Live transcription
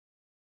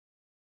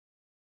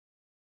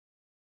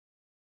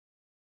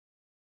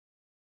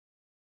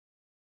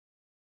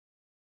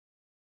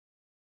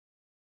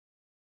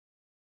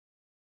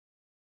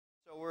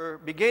So we're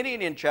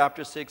beginning in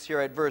chapter 6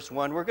 here at verse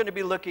 1. We're going to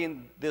be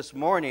looking this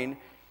morning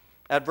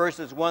at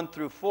verses 1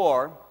 through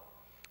 4,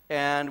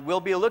 and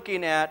we'll be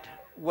looking at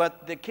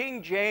what the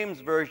King James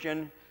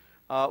Version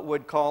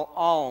would call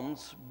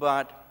alms,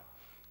 but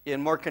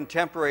in more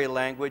contemporary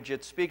language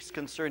it speaks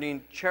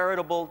concerning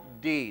charitable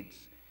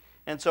deeds.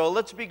 And so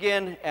let's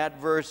begin at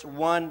verse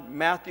 1,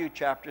 Matthew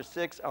chapter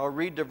 6. I'll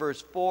read to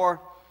verse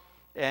 4,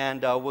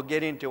 and we'll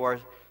get into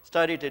our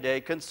study today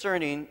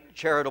concerning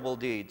charitable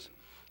deeds.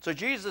 So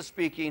Jesus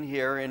speaking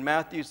here in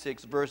Matthew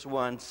 6, verse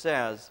 1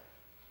 says,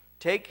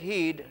 "Take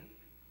heed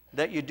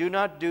that you do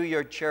not do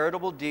your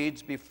charitable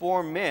deeds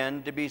before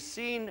men to be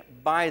seen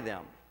by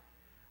them.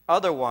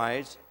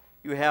 Otherwise,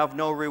 you have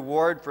no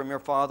reward from your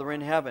Father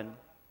in heaven.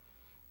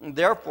 And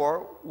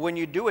therefore, when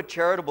you do a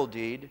charitable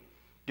deed,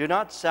 do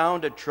not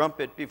sound a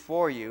trumpet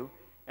before you,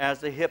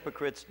 as the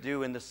hypocrites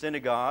do in the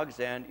synagogues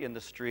and in the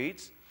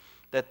streets,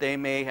 that they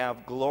may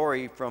have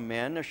glory from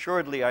men.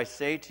 Assuredly, I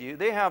say to you,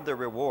 they have their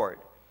reward.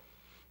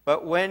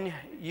 But when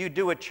you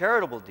do a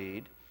charitable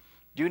deed,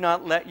 do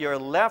not let your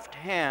left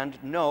hand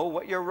know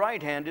what your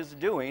right hand is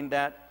doing,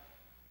 that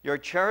your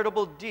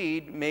charitable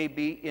deed may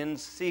be in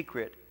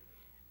secret.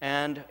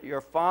 And your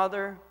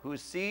Father who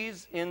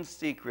sees in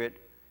secret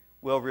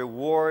will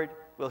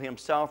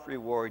himself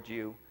reward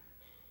you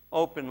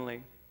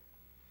openly."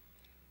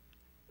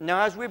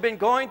 Now, as we've been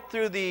going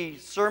through the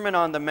Sermon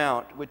on the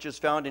Mount, which is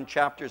found in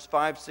chapters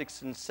 5,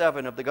 6, and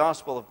 7 of the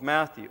Gospel of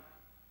Matthew,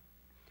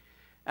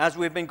 as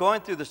we've been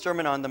going through the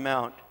Sermon on the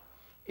Mount,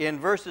 in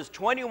verses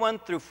 21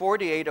 through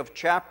 48 of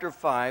chapter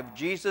 5,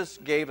 Jesus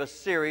gave a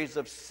series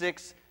of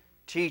 6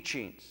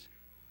 teachings.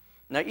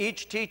 Now,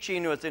 each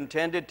teaching was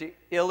intended to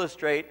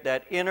illustrate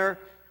that inner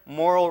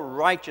moral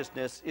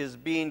righteousness is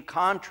being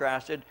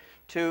contrasted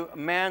to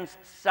man's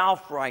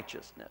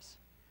self-righteousness.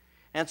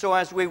 And so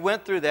as we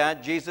went through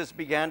that, Jesus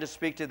began to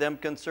speak to them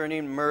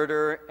concerning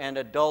murder and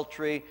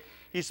adultery.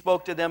 He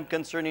spoke to them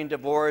concerning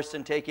divorce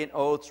and taking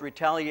oaths,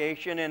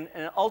 retaliation,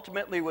 and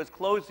ultimately was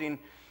closing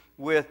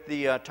with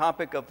the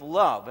topic of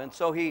love. And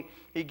so he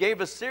gave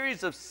a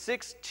series of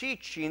 6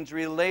 teachings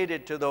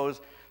related to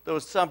those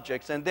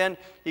subjects. And then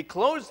he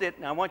closed it,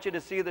 and I want you to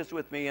see this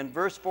with me, in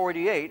verse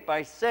 48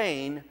 by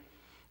saying,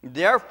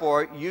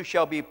 "Therefore you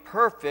shall be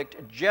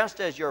perfect, just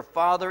as your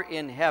Father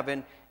in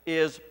heaven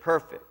is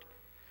perfect."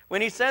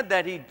 When he said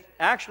that, he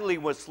actually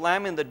was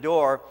slamming the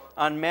door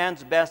on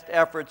man's best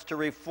efforts to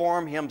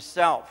reform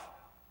himself.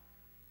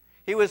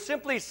 He was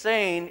simply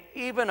saying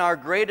even our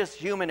greatest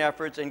human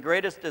efforts and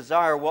greatest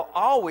desire will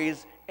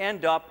always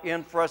end up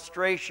in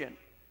frustration.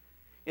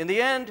 In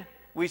the end,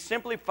 we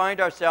simply find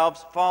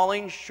ourselves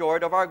falling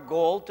short of our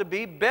goal to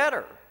be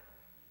better.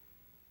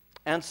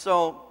 And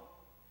so,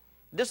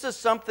 this is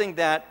something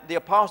that the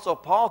Apostle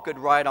Paul could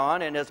write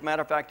on, and as a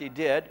matter of fact, he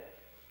did.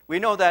 We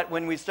know that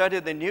when we study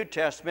the New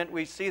Testament,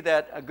 we see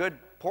that a good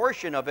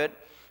portion of it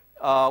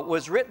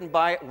was written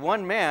by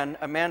one man,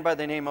 a man by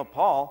the name of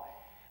Paul.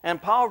 And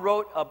Paul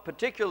wrote a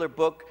particular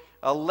book,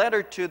 a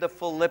letter to the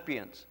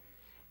Philippians.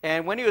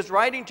 And when he was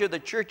writing to the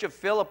church of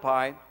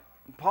Philippi,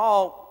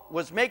 Paul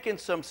was making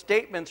some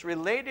statements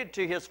related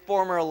to his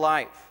former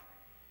life.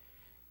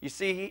 You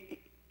see,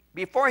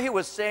 before he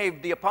was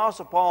saved, the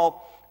Apostle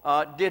Paul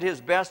did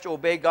his best to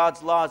obey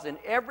God's laws in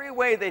every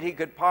way that he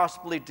could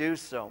possibly do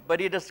so.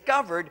 But he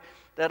discovered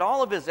that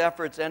all of his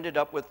efforts ended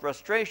up with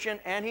frustration,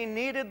 and he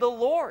needed the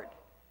Lord.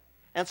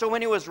 And so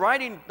when he was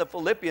writing the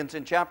Philippians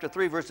in chapter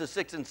 3, verses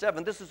 6 and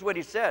 7, this is what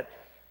he said.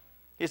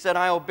 He said,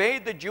 "I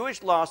obeyed the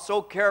Jewish law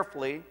so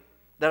carefully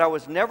that I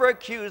was never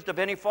accused of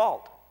any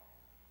fault.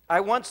 I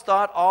once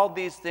thought all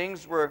these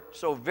things were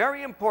so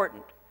very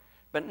important,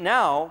 but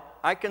now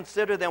I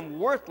consider them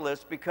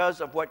worthless because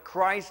of what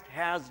Christ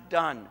has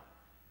done."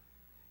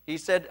 He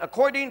said,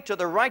 "According to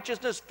the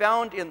righteousness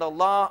found in the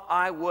law,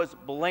 I was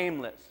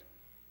blameless.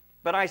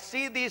 But I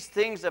see these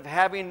things of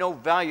having no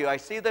value. I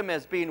see them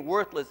as being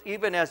worthless,"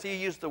 even as he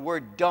used the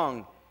word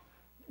dung,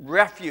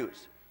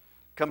 refuse,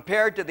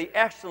 compared to the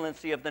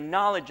excellency of the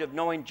knowledge of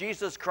knowing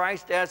Jesus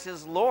Christ as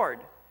his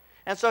Lord.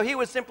 And so he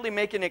was simply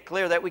making it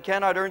clear that we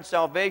cannot earn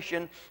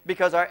salvation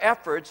because our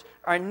efforts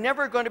are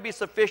never going to be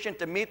sufficient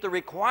to meet the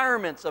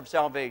requirements of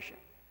salvation,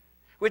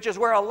 which is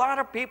where a lot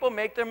of people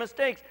make their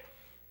mistakes.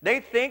 They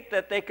think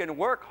that they can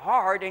work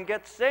hard and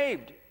get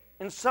saved.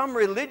 In some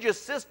religious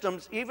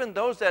systems, even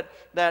those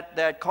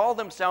that call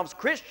themselves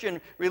Christian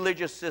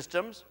religious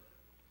systems,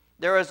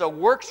 there is a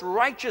works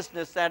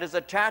righteousness that is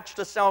attached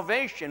to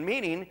salvation,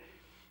 meaning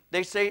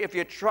they say if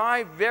you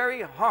try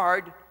very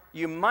hard,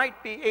 you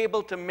might be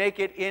able to make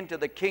it into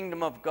the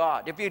kingdom of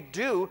God. If you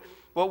do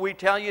what we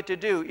tell you to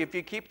do, if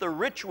you keep the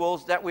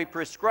rituals that we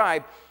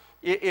prescribe,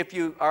 if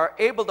you are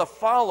able to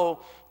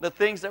follow the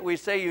things that we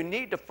say you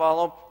need to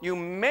follow, you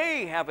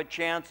may have a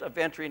chance of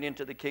entering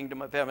into the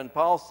kingdom of heaven.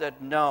 Paul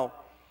said no.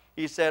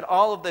 He said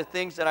all of the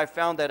things that I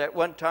found that at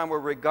one time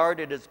were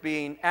regarded as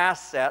being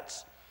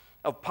assets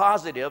of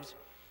positives,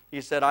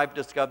 he said I've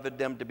discovered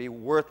them to be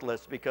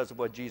worthless because of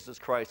what Jesus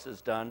Christ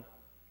has done.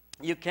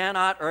 You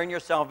cannot earn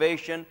your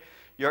salvation.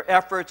 Your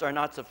efforts are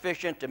not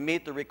sufficient to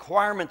meet the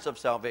requirements of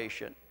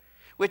salvation.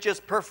 which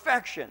is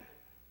perfection.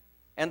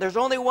 And there's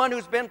only one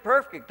who's been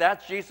perfect.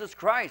 That's Jesus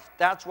Christ.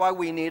 That's why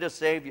we need a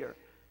Savior.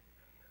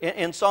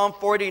 In Psalm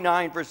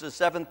 49, verses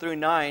 7 through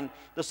 9,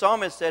 the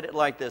psalmist said it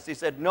like this. He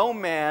said, "No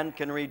man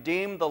can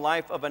redeem the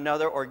life of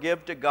another or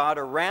give to God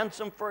a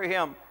ransom for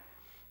him.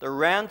 The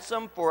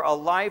ransom for a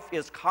life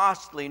is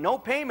costly. No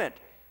payment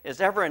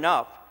is ever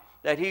enough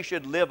that he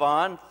should live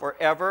on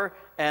forever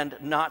and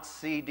not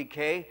see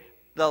decay."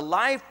 The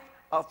life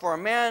for a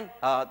man,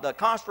 the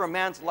cost for a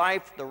man's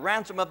life, the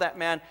ransom of that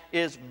man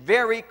is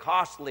very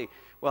costly.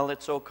 Well,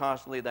 it's so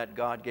costly that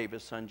God gave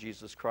his Son,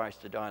 Jesus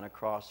Christ, to die on a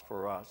cross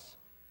for us.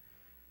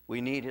 We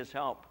need his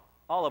help.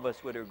 All of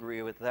us would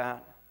agree with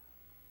that.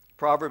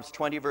 Proverbs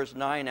 20, verse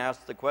 9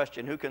 asks the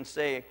question, "Who can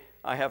say,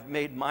 I have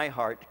made my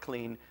heart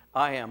clean?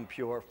 I am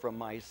pure from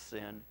my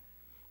sin."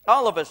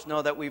 All of us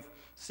know that we've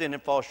sinned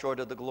and fall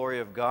short of the glory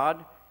of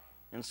God.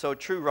 And so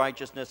true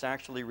righteousness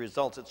actually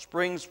results. It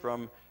springs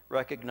from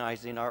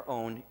recognizing our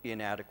own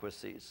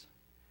inadequacies.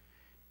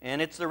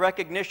 And it's the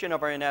recognition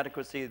of our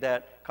inadequacy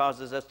that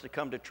causes us to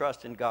come to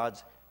trust in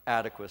God's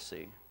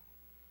adequacy.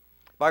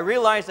 By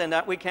realizing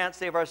that we can't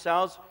save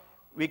ourselves,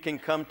 we can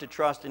come to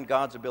trust in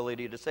God's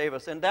ability to save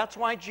us. And that's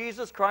why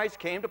Jesus Christ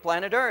came to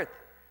planet Earth.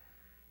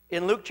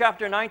 In Luke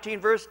chapter 19,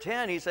 verse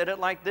 10, he said it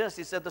like this.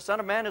 He said, "The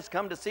Son of Man has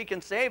come to seek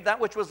and save that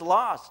which was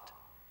lost."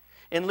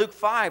 In Luke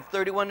 5,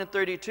 31 and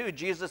 32,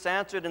 Jesus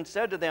answered and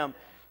said to them,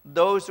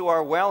 "Those who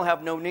are well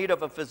have no need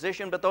of a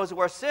physician, but those who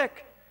are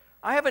sick.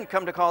 I haven't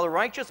come to call the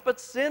righteous, but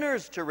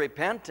sinners to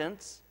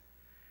repentance."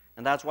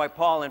 And that's why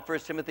Paul in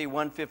 1 Timothy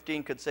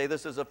 1:15 could say,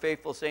 "This is a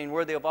faithful saying,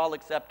 worthy of all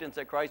acceptance,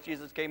 that Christ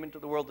Jesus came into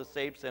the world to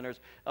save sinners,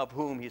 of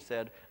whom," he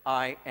said,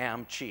 "I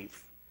am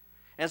chief."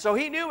 And so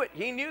he knew it.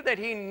 He knew that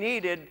he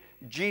needed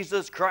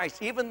Jesus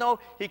Christ. Even though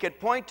he could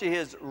point to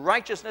his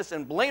righteousness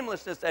and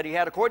blamelessness that he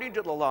had according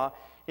to the law,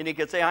 and he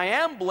could say, "I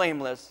am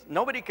blameless.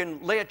 Nobody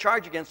can lay a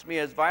charge against me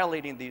as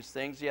violating these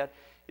things," yet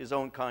his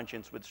own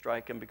conscience would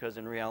strike him, because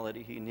in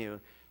reality he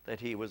knew that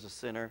he was a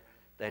sinner,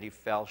 that he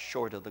fell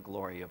short of the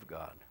glory of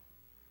God.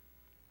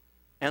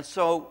 And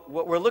so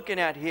what we're looking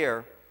at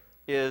here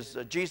is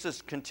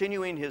Jesus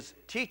continuing his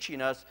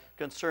teaching us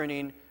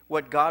concerning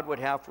what God would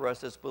have for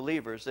us as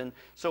believers. And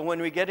so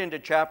when we get into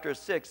chapter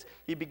 6,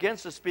 he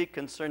begins to speak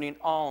concerning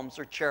alms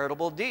or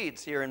charitable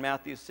deeds here in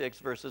Matthew 6,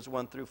 verses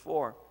 1 through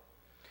 4.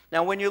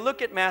 Now, when you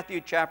look at Matthew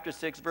chapter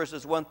 6,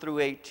 verses 1 through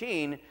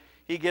 18,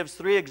 he gives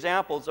 3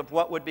 examples of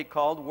what would be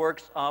called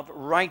works of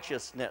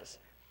righteousness.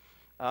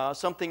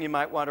 Something you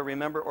might want to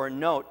remember or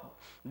note.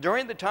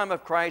 During the time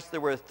of Christ, there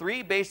were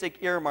 3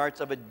 basic earmarks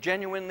of a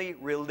genuinely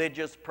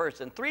religious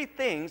person. 3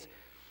 things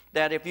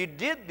that if you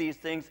did these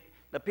things,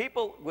 the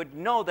people would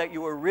know that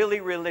you were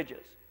really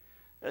religious.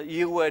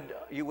 You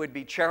would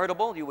be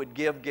charitable, you would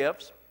give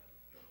gifts,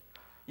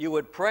 you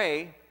would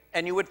pray,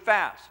 and you would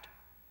fast.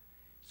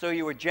 So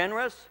you were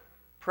generous,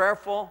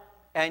 prayerful,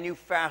 and you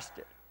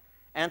fasted.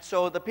 And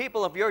so the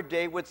people of your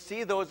day would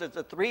see those as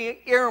the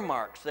 3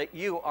 earmarks that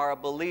you are a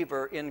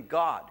believer in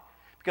God,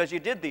 because you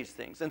did these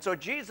things. And so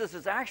Jesus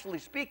is actually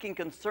speaking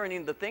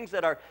concerning the things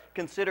that are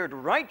considered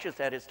righteous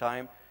at his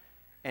time,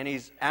 and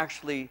he's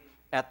actually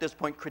at this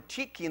point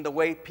critiquing the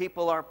way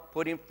people are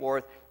putting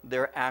forth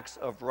their acts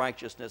of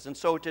righteousness. And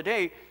so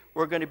today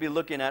we're going to be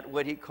looking at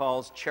what he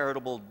calls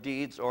charitable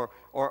deeds or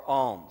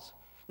alms.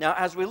 Now,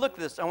 as we look at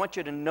this, I want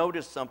you to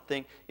notice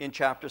something in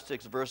chapter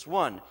 6, verse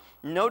 1.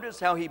 Notice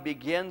how he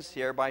begins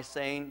here by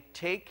saying,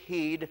 "Take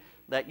heed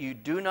that you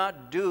do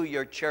not do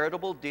your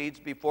charitable deeds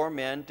before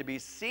men to be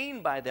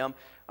seen by them,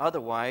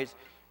 otherwise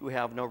you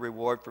have no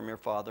reward from your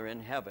Father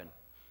in heaven."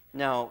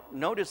 Now,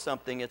 notice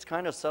something. It's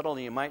kind of subtle,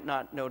 and you might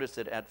not notice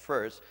it at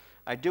first.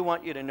 I do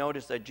want you to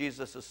notice that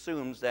Jesus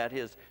assumes that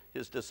his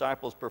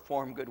disciples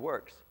perform good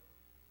works.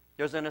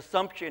 There's an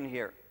assumption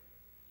here.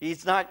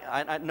 He's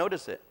not,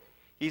 notice it.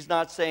 He's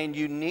not saying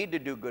you need to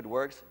do good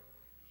works.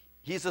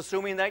 He's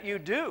assuming that you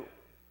do.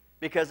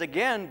 Because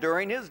again,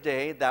 during his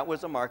day, that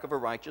was a mark of a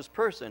righteous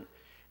person.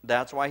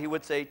 That's why he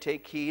would say,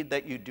 "Take heed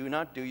that you do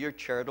not do your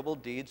charitable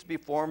deeds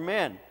before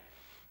men."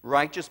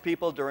 Righteous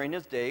people during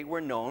his day were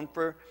known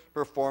for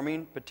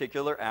performing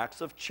particular acts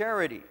of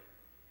charity.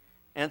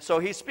 And so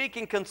he's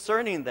speaking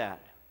concerning that.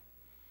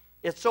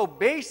 It's so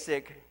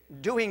basic,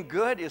 doing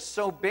good is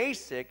so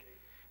basic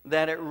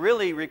that it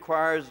really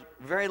requires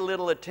very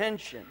little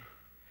attention.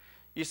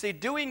 You see,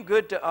 doing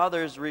good to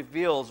others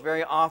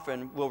very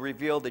often will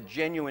reveal the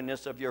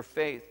genuineness of your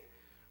faith.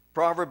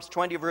 Proverbs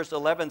 20, verse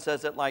 11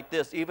 says it like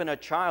this, "Even a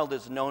child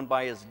is known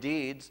by his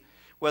deeds,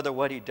 whether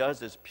what he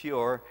does is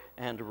pure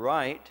and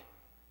right."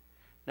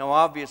 Now,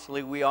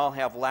 obviously, we all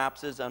have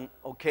lapses. On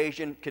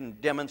occasion can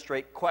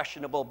demonstrate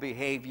questionable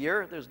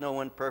behavior. There's no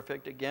one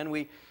perfect. Again,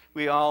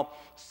 we all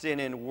sin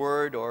in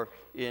word or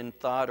in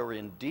thought or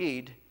in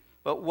deed.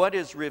 But what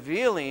is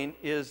revealing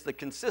is the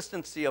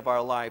consistency of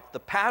our life,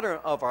 the pattern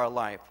of our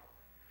life.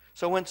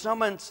 So when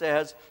someone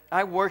says,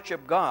 "I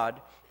worship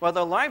God," well,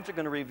 their lives are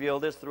going to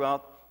reveal this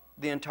throughout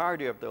the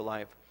entirety of their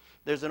life.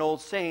 There's an old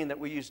saying that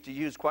we used to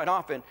use quite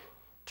often,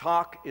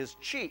 "Talk is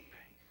cheap."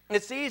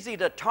 It's easy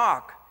to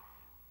talk,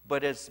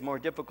 but it's more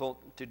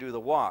difficult to do the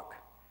walk.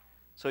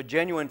 So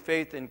genuine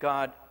faith in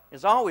God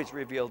is always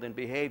revealed in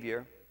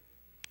behavior.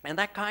 And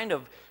that kind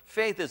of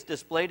faith is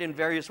displayed in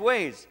various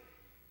ways,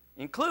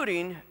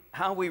 including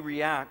how we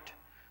react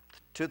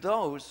to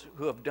those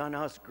who have done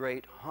us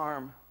great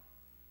harm.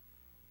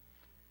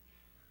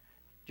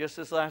 Just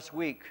this last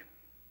week,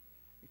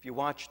 if you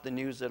watch the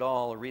news at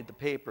all or read the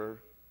paper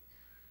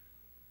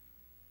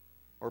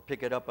or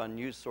pick it up on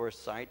news source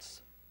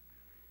sites,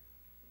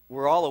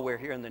 we're all aware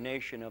here in the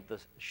nation of the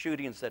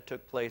shootings that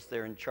took place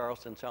there in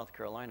Charleston, South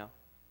Carolina,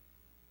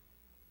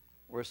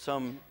 where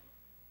some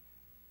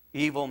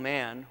evil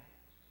man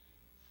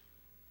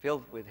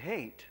filled with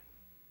hate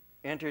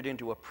entered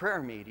into a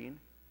prayer meeting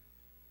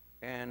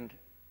and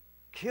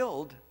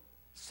killed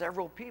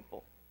several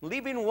people,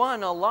 leaving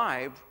one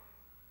alive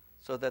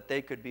so that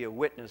they could be a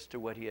witness to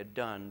what he had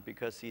done,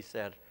 because he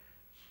said,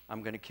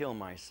 I'm going to kill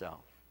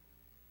myself.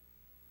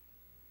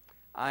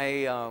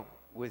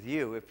 With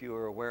you, if you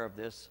were aware of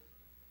this,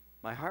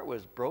 my heart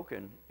was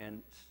broken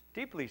and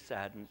deeply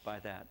saddened by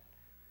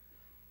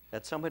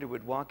that somebody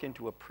would walk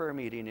into a prayer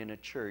meeting in a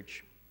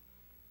church,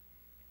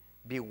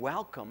 be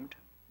welcomed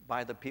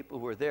by the people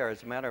who were there.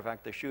 As a matter of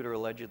fact, the shooter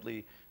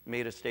allegedly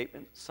made a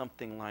statement,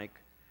 something like,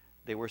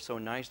 they were so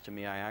nice to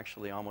me, I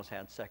actually almost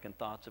had second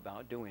thoughts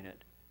about doing it.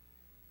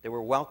 They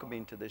were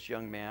welcoming to this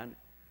young man,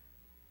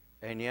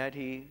 and yet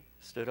he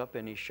stood up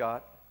and he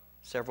shot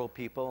several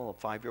people.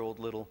 A 5-year-old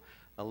little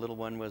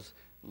one was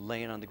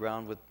laying on the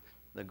ground with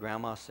the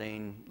grandma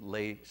saying,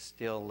 lay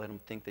still, let them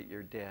think that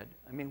you're dead.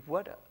 I mean,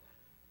 what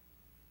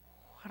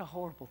a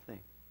horrible thing.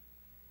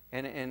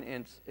 And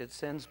it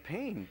sends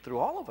pain through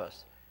all of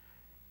us.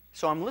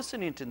 So I'm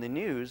listening to the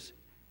news,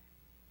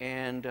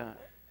 and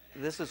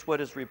this is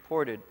what is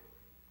reported.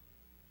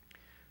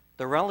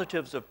 The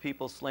relatives of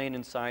people slain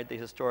inside the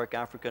historic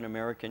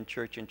African-American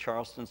church in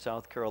Charleston,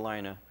 South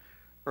Carolina,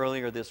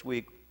 earlier this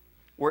week,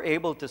 were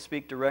able to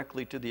speak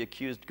directly to the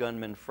accused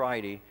gunman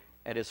Friday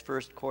at his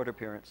first court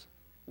appearance.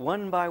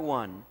 One by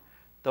one,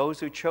 those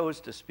who chose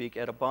to speak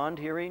at a bond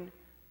hearing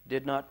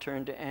did not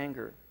turn to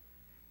anger.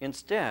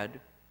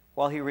 Instead,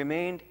 while he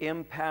remained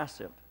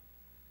impassive,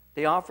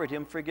 they offered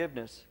him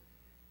forgiveness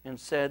and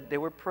said they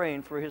were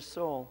praying for his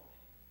soul,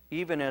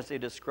 even as they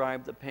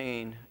described the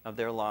pain of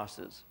their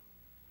losses.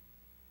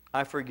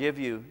 I forgive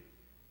you,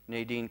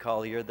 Nadine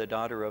Collier, the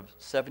daughter of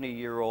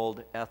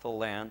 70-year-old Ethel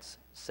Lance,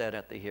 said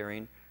at the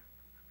hearing,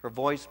 her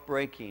voice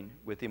breaking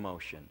with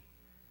emotion.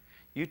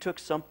 You took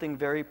something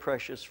very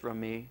precious from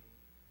me.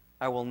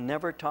 I will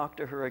never talk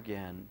to her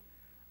again.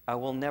 I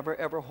will never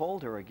ever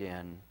hold her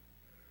again.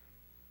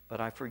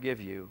 But I forgive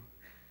you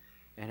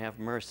and have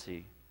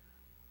mercy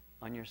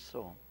on your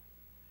soul.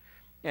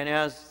 And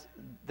as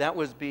that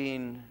was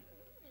being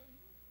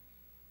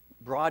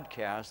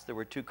broadcast, there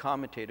were two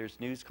commentators,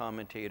 news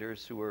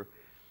commentators, who were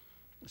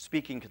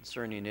speaking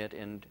concerning it,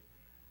 and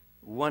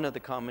one of the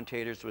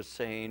commentators was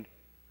saying,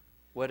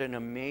 what an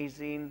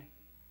amazing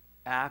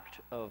act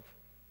of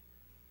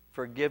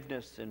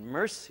forgiveness and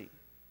mercy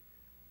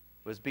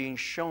was being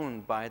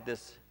shown by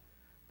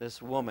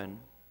this woman,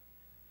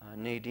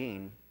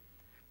 Nadine.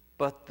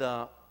 But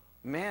the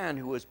man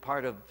who was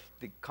part of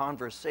the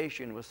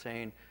conversation was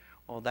saying,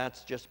 oh,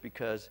 that's just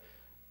because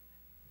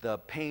the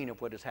pain of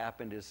what has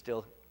happened is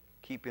still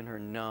keeping her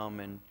numb,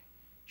 and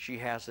she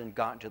hasn't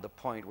gotten to the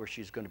point where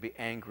she's going to be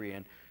angry.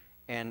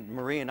 And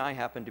Marie and I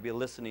happened to be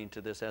listening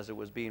to this as it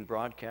was being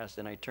broadcast,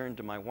 and I turned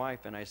to my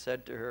wife and I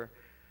said to her,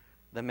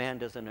 the man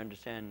doesn't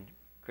understand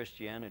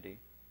Christianity.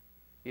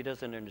 He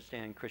doesn't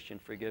understand Christian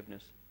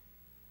forgiveness.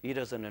 He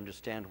doesn't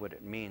understand what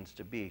it means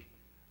to be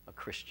a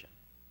Christian.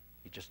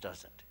 He just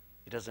doesn't.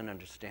 He doesn't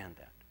understand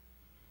that.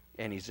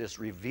 And he's just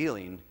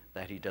revealing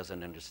that he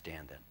doesn't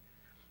understand that.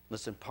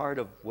 Listen, part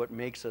of what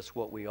makes us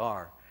what we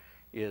are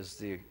is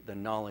the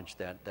knowledge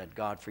that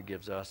God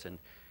forgives us,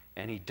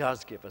 and he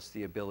does give us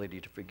the ability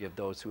to forgive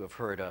those who have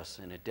hurt us,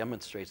 and it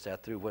demonstrates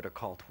that through what are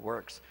called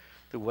works,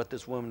 through what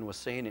this woman was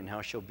saying and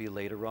how she'll be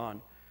later on.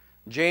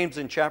 James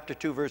in chapter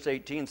 2 verse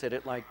 18 said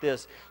it like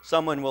this,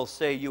 someone will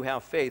say, you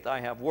have faith, I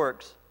have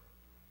works.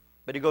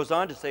 But he goes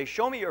on to say,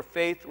 show me your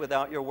faith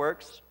without your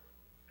works,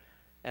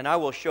 and I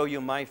will show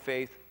you my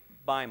faith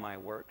by my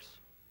works.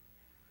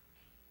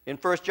 In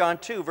 1 John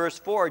 2 verse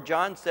 4,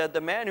 John said,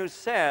 the man who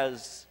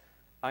says,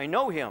 I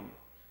know him,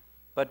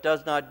 but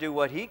does not do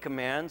what he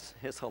commands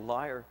is a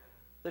liar.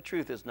 The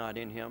truth is not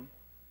in him.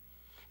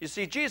 You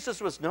see, Jesus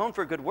was known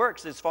for good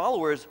works. His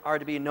followers are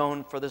to be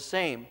known for the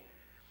same.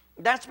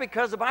 That's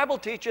because the Bible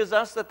teaches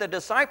us that the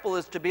disciple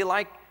is to be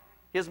like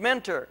his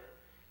mentor.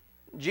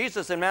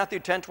 Jesus in Matthew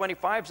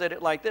 10:25 said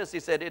it like this. He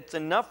said, it's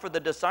enough for the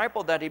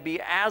disciple that he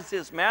be as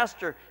his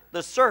master,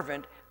 the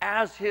servant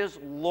as his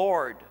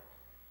Lord.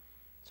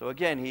 So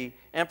again, he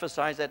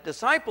emphasized that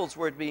disciples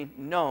were to be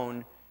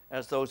known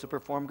as those who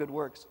perform good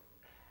works.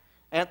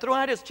 And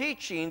throughout his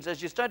teachings,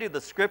 as you study the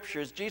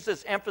scriptures,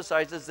 Jesus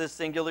emphasizes this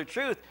singular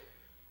truth.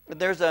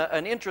 There's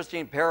an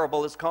interesting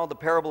parable. It's called the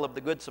parable of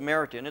the Good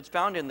Samaritan. It's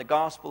found in the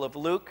Gospel of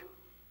Luke.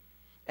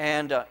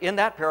 And in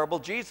that parable,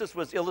 Jesus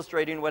was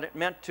illustrating what it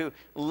meant to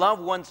love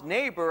one's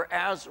neighbor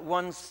as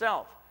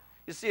oneself.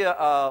 You see,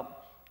 a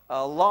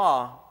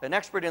an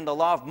expert in the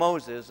law of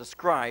Moses, a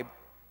scribe,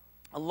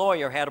 a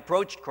lawyer, had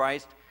approached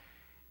Christ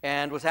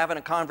and was having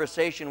a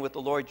conversation with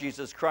the Lord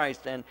Jesus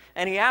Christ. And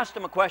he asked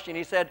him a question.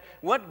 He said,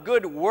 "What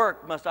good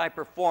work must I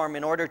perform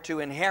in order to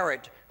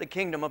inherit the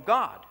kingdom of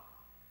God?"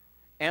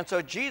 And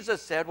so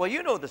Jesus said, "Well,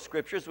 you know the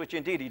Scriptures," which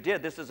indeed he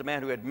did. This is a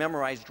man who had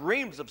memorized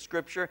reams of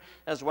Scripture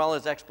as well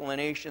as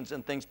explanations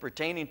and things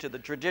pertaining to the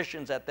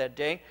traditions at that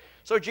day.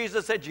 So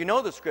Jesus said, "You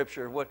know the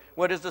Scripture.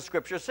 What does the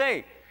Scripture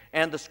say?"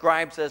 And the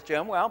scribe says to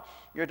him, "Well,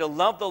 you're to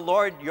love the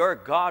Lord your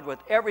God with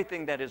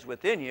everything that is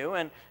within you,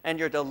 and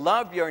you're to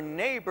love your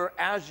neighbor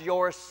as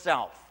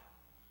yourself."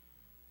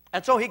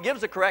 And so he gives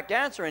the correct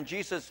answer, and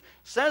Jesus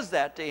says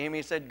that to him.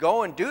 He said,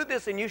 "Go and do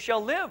this, and you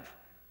shall live."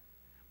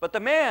 But the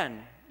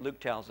man, Luke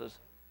tells us,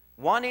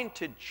 wanting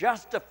to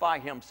justify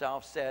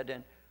himself, said,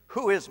 "And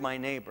who is my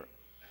neighbor?"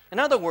 In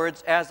other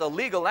words, as a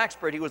legal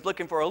expert, he was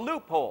looking for a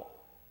loophole.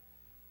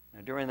 Now,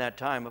 during that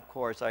time, of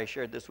course, I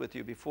shared this with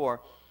you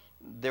before,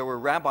 there were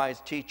rabbis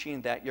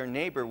teaching that your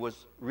neighbor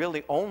was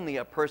really only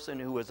a person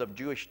who was of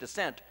Jewish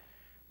descent,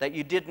 that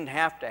you didn't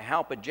have to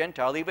help a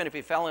Gentile. Even if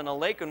he fell in a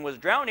lake and was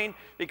drowning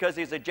because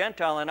he's a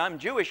Gentile and I'm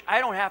Jewish,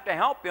 I don't have to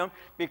help him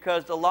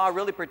because the law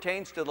really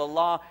pertains to the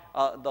law,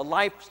 the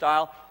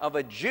lifestyle of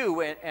a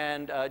Jew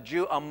and a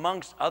Jew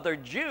amongst other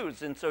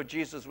Jews. And so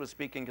Jesus was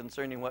speaking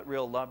concerning what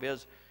real love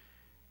is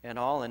and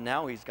all. And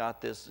now he's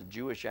got this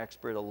Jewish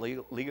expert, a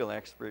legal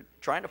expert,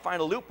 trying to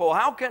find a loophole.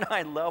 How can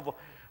I love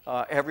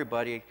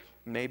everybody?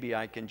 Maybe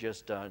I can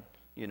just,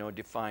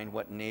 define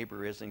what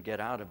neighbor is and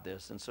get out of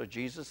this. And so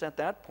Jesus at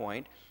that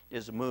point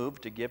is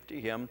moved to give to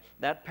him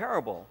that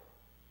parable,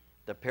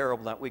 the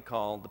parable that we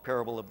call the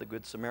parable of the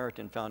Good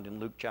Samaritan, found in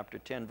Luke chapter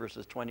 10,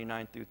 verses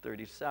 29 through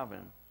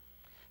 37.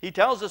 He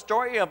tells the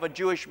story of a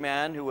Jewish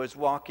man who was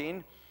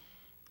walking,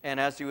 and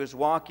as he was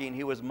walking,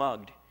 he was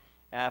mugged.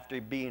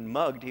 After being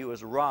mugged, he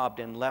was robbed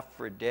and left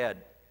for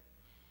dead.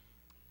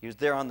 He was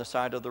there on the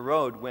side of the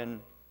road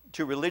when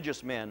two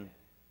religious men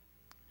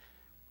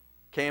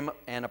came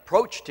and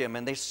approached him,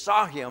 and they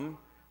saw him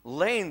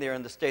laying there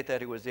in the state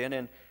that he was in,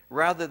 and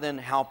rather than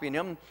helping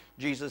him,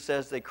 Jesus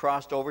says they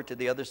crossed over to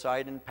the other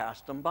side and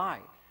passed him by.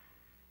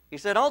 He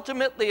said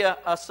ultimately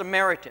a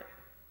Samaritan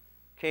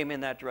came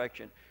in that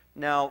direction.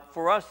 Now,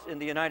 for us in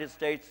the United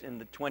States in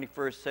the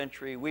 21st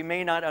century, we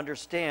may not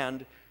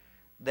understand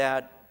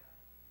that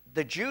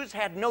the Jews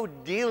had no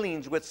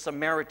dealings with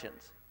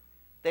Samaritans.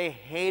 They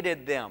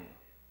hated them.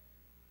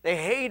 They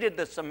hated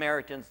the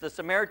Samaritans. The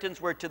Samaritans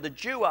were to the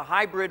Jew a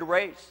hybrid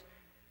race,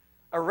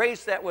 a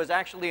race that was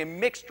actually a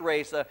mixed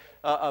race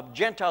of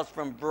Gentiles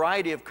from a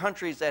variety of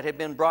countries that had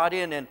been brought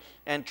in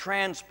and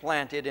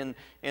transplanted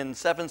in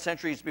 7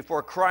 centuries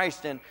before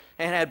Christ and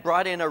had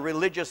brought in a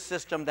religious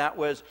system that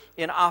was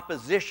in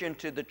opposition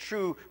to the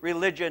true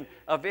religion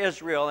of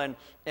Israel.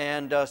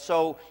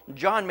 So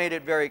John made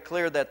it very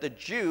clear that the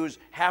Jews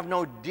have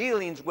no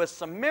dealings with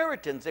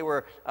Samaritans. They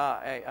were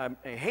a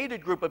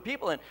hated group of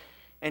people.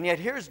 And yet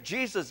here's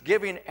Jesus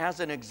giving as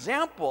an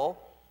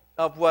example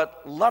of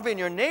what loving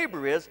your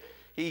neighbor is.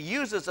 He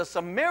uses a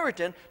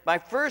Samaritan by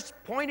first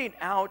pointing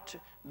out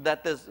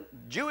that this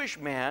Jewish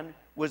man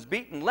was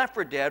beaten, left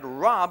for dead,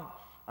 robbed,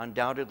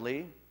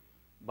 undoubtedly,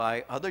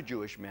 by other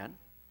Jewish men.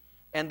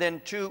 And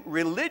then two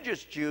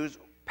religious Jews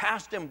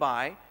passed him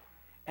by,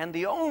 and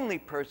the only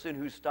person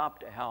who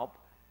stopped to help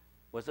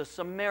was a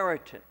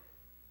Samaritan.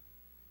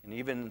 And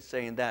even in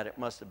saying that, it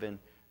must have been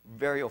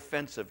very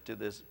offensive to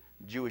this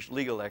Jewish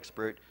legal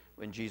expert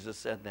when Jesus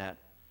said that.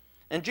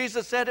 And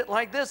Jesus said it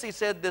like this. He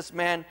said, this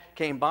man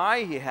came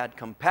by, he had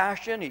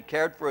compassion, he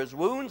cared for his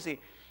wounds, he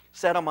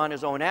set him on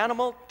his own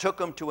animal, took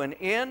him to an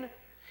inn,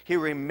 he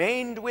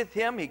remained with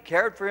him, he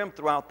cared for him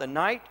throughout the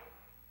night.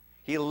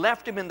 He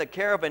left him in the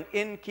care of an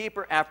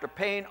innkeeper after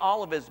paying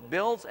all of his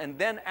bills, and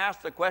then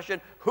asked the question,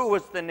 who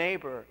was the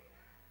neighbor?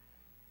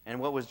 And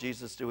what was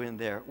Jesus doing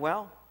there?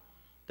 Well,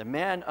 the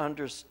man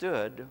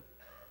understood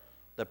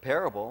the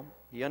parable.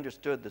 He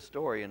understood the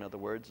story, in other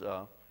words,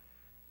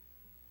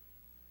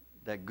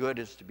 that good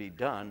is to be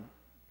done,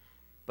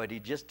 but he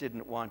just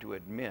didn't want to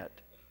admit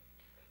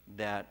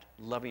that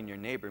loving your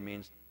neighbor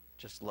means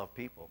just love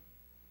people.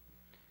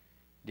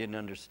 Didn't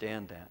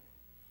understand that.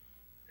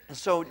 And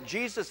so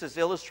Jesus is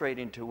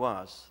illustrating to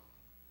us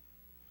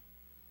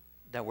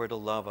that we're to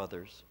love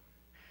others.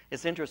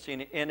 It's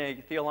interesting, in a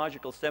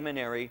theological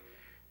seminary,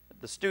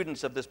 the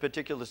students of this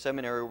particular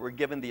seminary were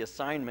given the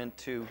assignment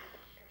to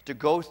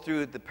go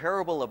through the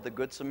parable of the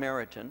Good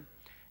Samaritan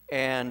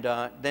and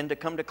then to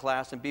come to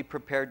class and be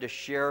prepared to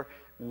share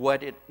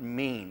what it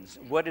means.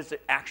 What does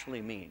it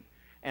actually mean?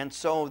 And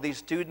so these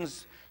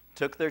students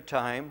took their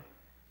time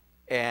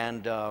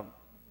and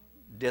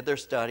did their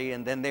study,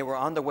 and then they were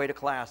on their way to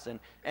class. And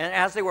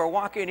as they were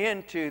walking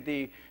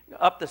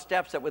up the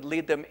steps that would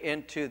lead them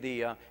into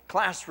the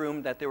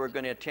classroom that they were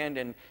going to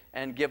attend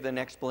and give an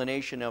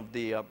explanation of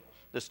the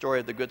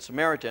story of the Good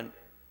Samaritan,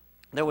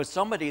 there was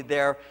somebody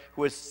there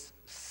who was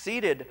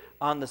seated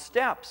on the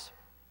steps,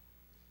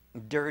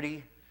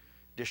 dirty,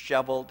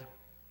 disheveled,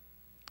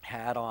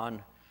 hat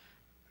on,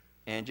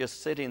 and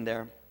just sitting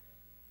there.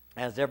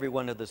 as every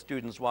one of the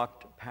students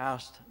walked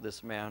past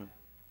this man,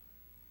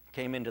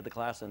 came into the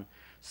class and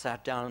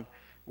sat down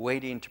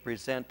waiting to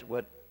present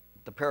what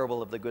the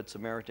parable of the Good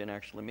Samaritan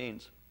actually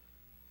means.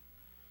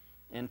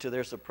 And to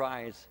their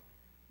surprise,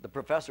 the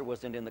professor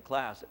wasn't in the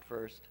class at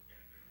first.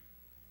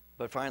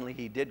 But finally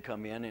he did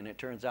come in, and it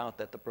turns out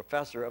that the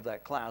professor of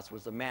that class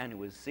was the man who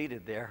was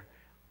seated there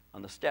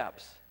on the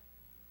steps.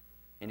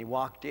 And he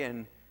walked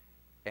in,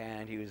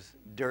 and he was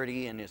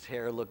dirty, and his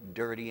hair looked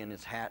dirty, and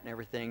his hat and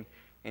everything.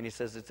 And he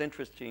says, it's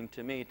interesting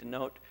to me to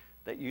note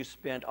that you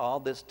spent all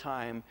this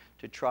time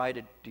to try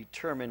to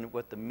determine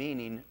what the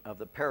meaning of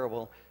the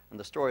parable and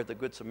the story of the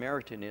Good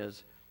Samaritan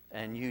is,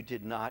 and you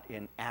did not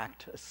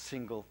enact a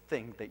single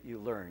thing that you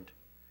learned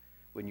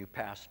when you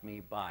passed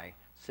me by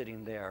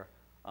sitting there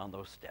on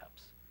those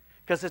steps.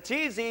 Because it's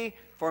easy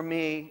for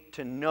me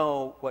to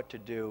know what to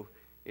do.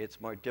 It's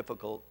more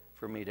difficult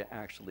for me to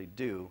actually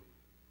do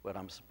what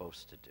I'm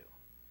supposed to do.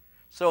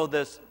 So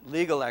this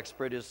legal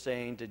expert is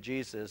saying to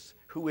Jesus,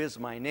 who is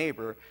my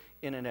neighbor,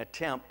 in an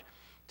attempt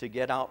to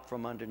get out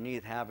from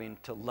underneath having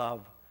to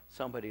love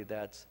somebody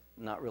that's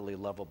not really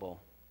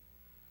lovable.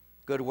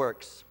 Good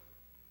works.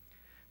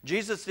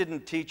 Jesus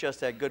didn't teach us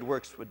that good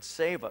works would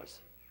save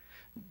us.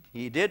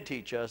 He did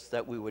teach us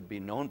that we would be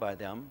known by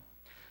them.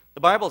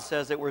 The Bible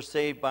says that we're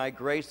saved by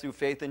grace through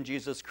faith in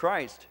Jesus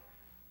Christ,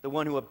 the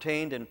one who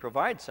obtained and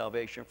provides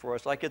salvation for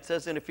us. Like it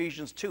says in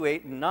Ephesians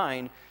 2:8 and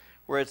 9,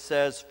 where it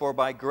says, for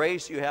by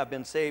grace you have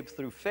been saved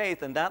through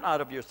faith, and that not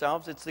of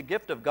yourselves. It's the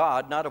gift of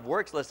God, not of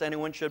works, lest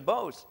anyone should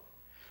boast.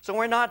 So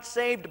we're not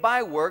saved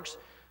by works,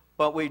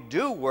 but we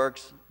do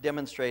works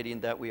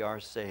demonstrating that we are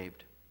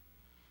saved.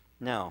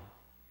 Now,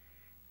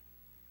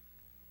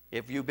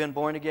 if you've been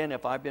born again,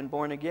 if I've been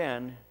born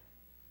again,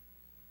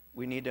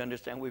 we need to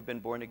understand we've been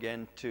born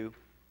again to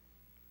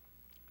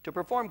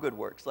perform good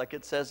works. Like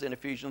it says in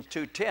Ephesians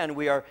 2:10,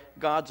 we are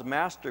God's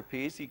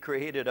masterpiece. He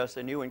created us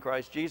anew in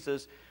Christ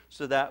Jesus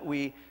so that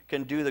we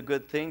can do the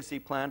good things He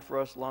planned for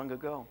us long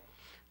ago.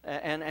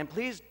 And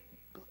please,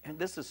 and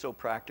this is so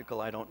practical,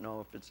 I don't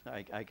know if it's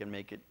I can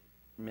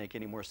make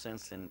any more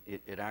sense than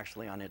it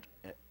actually on it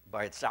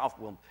by itself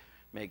will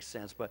make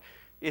sense. But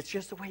it's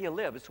just the way you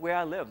live. It's the way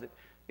I live.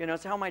 You know,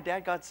 it's how my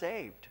dad got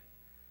saved.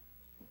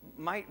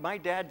 My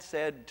dad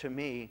said to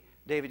me,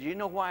 David, do you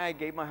know why I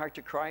gave my heart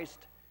to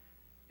Christ?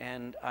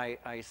 And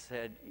I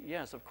said,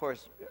 yes, of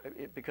course,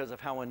 because of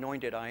how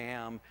anointed I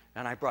am,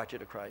 and I brought you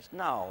to Christ.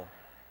 No,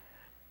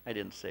 I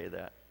didn't say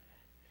that.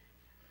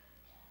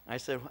 I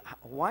said,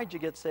 why'd you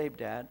get saved,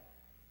 Dad?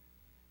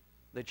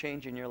 The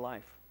change in your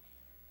life.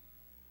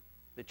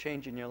 The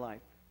change in your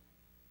life.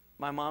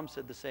 My mom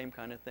said the same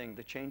kind of thing,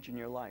 the change in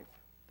your life.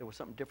 There was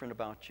something different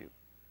about you.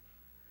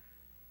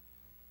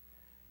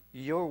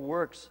 Your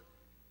works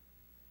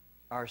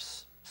are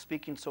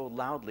speaking so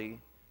loudly,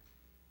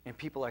 and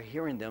people are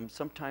hearing them.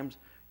 Sometimes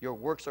your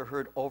works are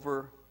heard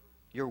over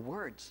your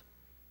words.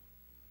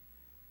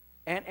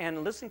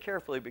 And listen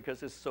carefully,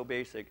 because it's so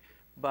basic,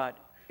 but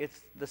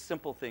it's the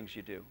simple things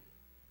you do.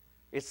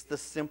 It's the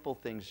simple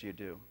things you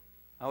do.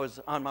 I was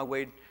on my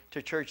way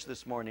to church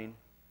this morning,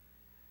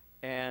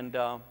 and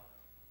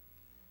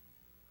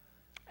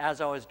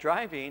as I was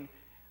driving,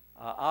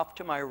 off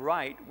to my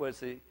right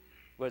was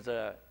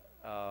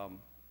an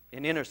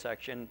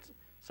intersection.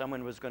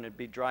 Someone was going to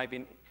be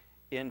driving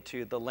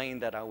into the lane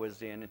that I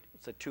was in.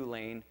 It's a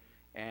 2-lane,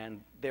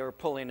 and they were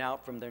pulling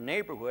out from their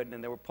neighborhood,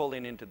 and they were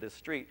pulling into this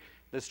street.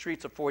 The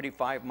street's a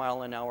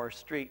 45-mile-an-hour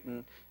street,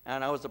 and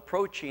I was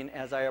approaching.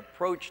 As I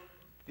approached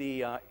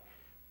where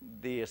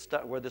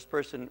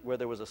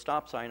there was a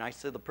stop sign, I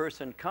saw the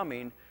person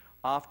coming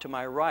off to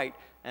my right,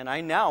 and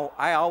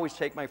I always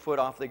take my foot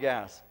off the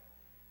gas.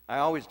 I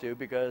always do,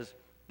 because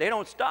they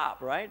don't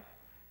stop, right?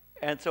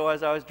 And so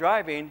as I was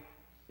driving,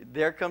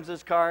 there comes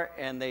this car,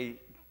 and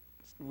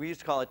we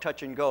used to call it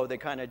touch and go. They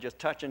kind of just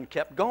touched and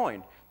kept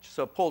going.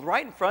 So it pulled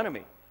right in front of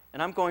me,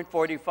 and I'm going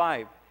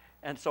 45.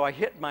 And so I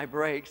hit my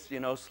brakes,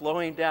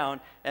 slowing down.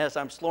 As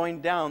I'm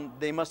slowing down,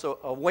 they must have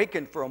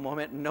awakened for a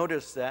moment and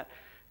noticed that,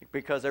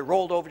 because they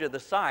rolled over to the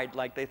side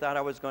like they thought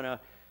I was going to,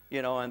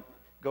 and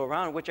go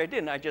around, which I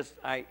didn't.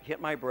 I hit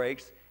my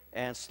brakes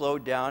and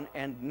slowed down,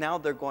 and now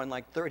they're going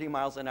like 30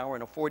 miles an hour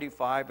in a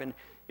 45, and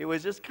it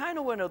was just kind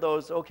of one of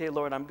those, okay,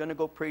 Lord, I'm going to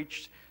go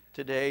preach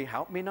today.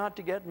 Help me not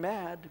to get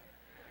mad.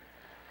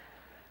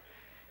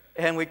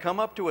 And we come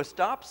up to a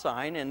stop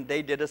sign, and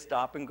they did a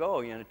stop and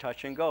go,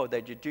 touch and go.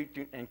 They just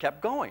and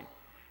kept going.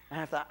 And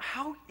I thought,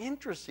 how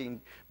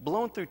interesting,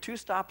 blown through 2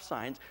 stop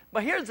signs.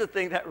 But here's the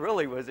thing that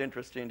really was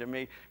interesting to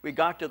me. We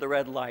got to the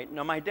red light.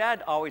 Now, my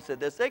dad always said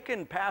this, they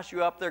can pass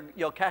you up there,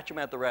 you'll catch them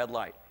at the red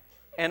light.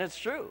 And it's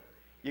true.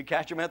 You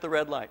catch them at the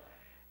red light.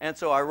 And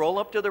so I roll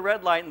up to the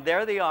red light, and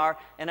there they are.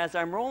 And as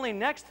I'm rolling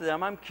next to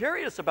them, I'm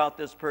curious about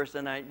this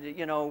person.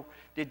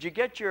 Did you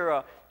get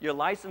your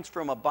license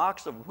from a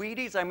box of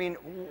Wheaties?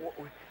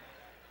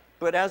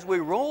 But as we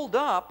rolled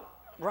up,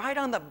 right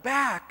on the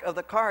back of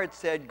the car, it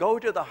said, go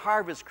to the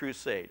Harvest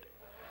Crusade.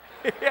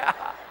 Yeah.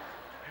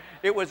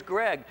 It was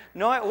Greg.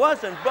 No, it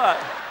wasn't, but.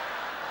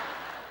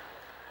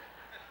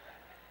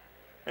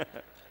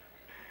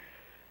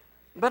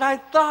 But I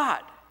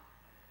thought,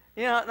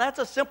 that's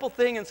a simple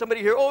thing, and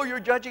somebody here, oh, you're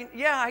judging.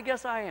 Yeah, I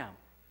guess I am.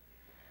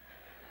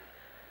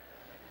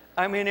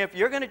 I mean, if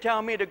you're going to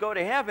tell me to go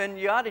to heaven,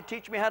 you ought to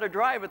teach me how to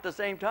drive at the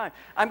same time.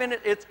 I mean,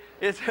 it's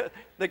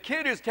the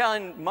kid who's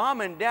telling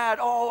mom and dad,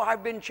 oh,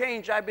 I've been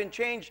changed.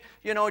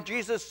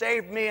 Jesus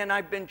saved me and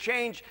I've been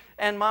changed.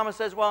 And mama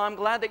says, well, I'm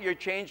glad that you're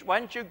changed. Why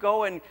don't you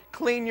go and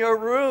clean your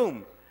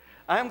room?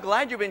 I'm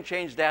glad you've been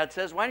changed, Dad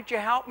says. Why don't you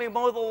help me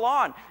mow the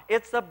lawn?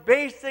 It's the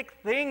basic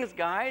things,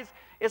 guys.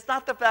 It's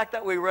not the fact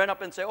that we run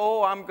up and say,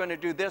 oh, I'm going to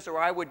do this, or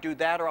I would do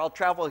that, or I'll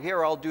travel here,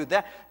 or I'll do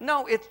that.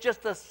 No, it's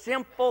just the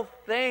simple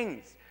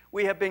things.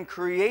 We have been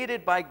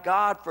created by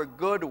God for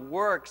good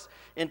works.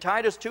 In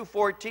Titus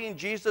 2:14,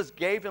 Jesus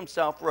gave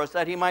himself for us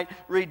that he might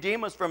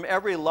redeem us from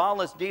every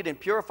lawless deed and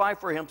purify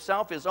for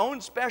himself his own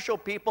special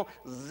people,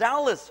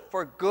 zealous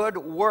for good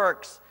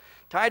works.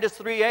 Titus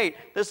 3:8,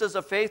 this is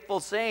a faithful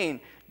saying,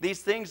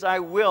 these things I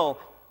will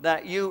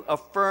that you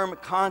affirm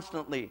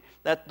constantly,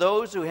 that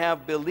those who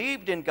have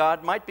believed in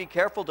God might be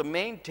careful to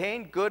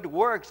maintain good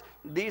works.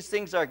 These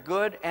things are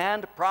good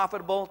and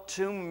profitable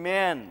to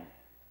men.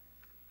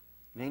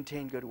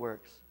 Maintain good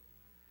works.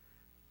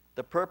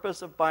 The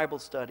purpose of Bible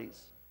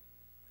studies,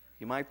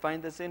 you might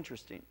find this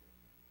interesting.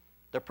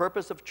 The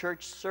purpose of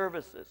church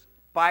services,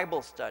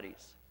 Bible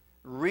studies,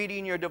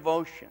 reading your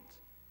devotions,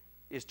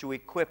 is to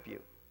equip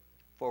you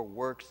for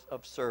works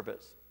of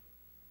service.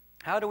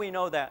 How do we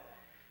know that?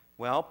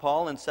 Well,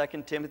 Paul in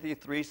 2 Timothy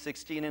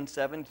 3:16 and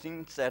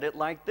 17 said it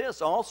like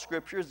this: all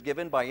Scripture is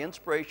given by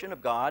inspiration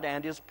of God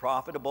and is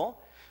profitable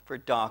for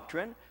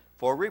doctrine,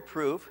 for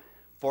reproof,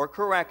 for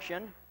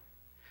correction,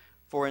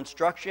 for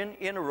instruction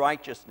in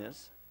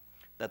righteousness,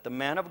 that the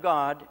man of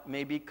God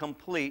may be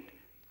complete,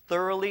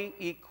 thoroughly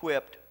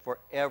equipped for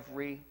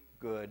every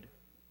good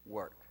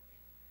work.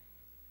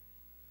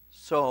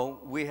 So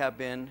we have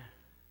been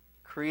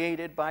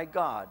created by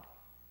God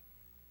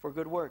for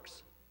good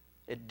works.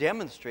 It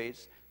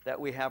demonstrates that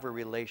we have a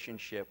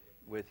relationship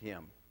with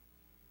him.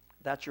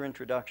 That's your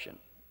introduction.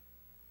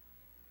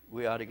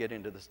 We ought to get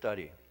into the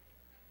study.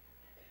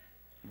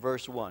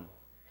 Verse 1.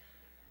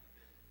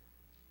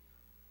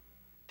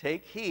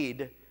 Take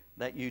heed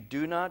that you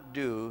do not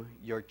do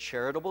your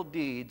charitable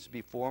deeds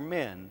before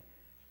men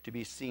to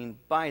be seen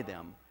by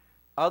them.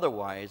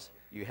 Otherwise,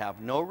 you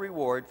have no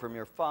reward from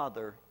your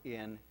Father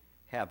in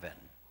heaven.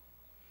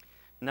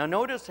 Now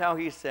notice how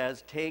he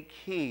says, take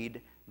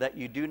heed that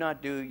you do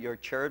not do your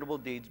charitable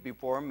deeds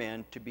before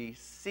men to be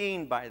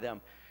seen by them.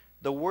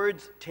 The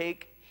words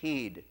take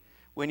heed.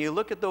 When you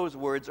look at those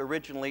words,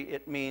 originally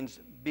it means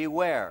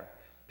beware,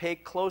 pay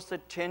close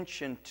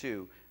attention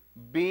to,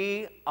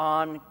 be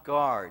on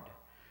guard.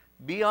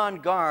 Be on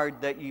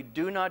guard that you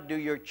do not do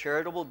your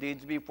charitable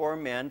deeds before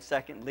men.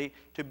 Secondly,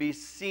 to be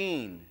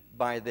seen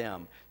by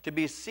them. To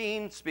be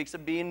seen speaks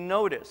of being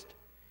noticed.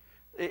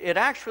 It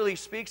actually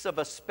speaks of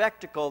a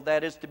spectacle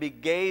that is to be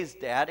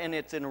gazed at, and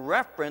it's in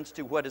reference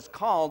to what is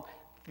called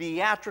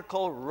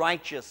theatrical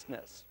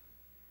righteousness.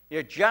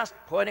 You're just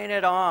putting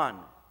it on.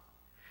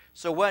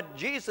 So what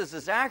Jesus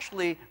is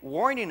actually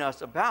warning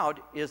us about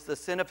is the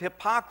sin of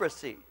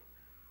hypocrisy.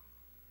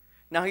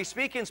 Now, he's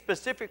speaking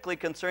specifically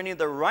concerning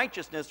the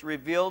righteousness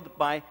revealed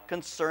by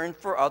concern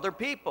for other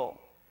people.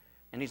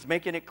 And he's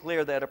making it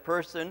clear that a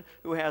person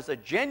who has a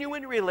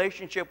genuine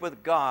relationship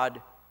with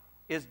God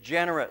is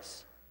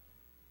generous.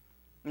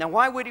 Now,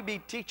 why would he be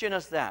teaching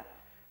us that?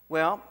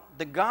 Well,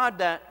 the God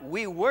that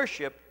we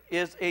worship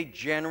is a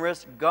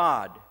generous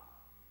God.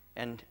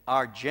 And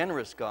our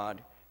generous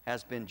God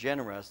has been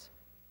generous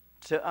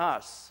to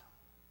us.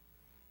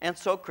 And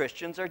so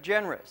Christians are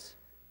generous,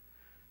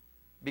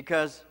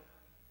 because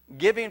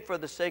giving for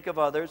the sake of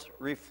others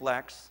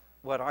reflects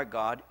what our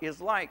God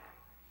is like.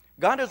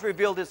 God has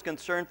revealed his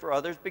concern for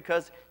others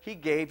because he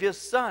gave his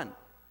Son.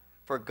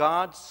 For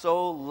God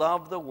so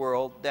loved the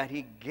world that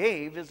he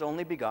gave his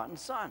only begotten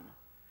Son.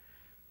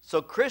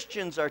 So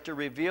Christians are to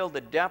reveal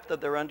the depth of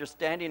their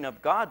understanding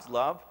of God's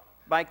love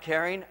by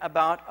caring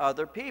about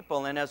other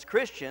people. And as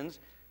Christians,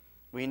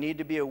 we need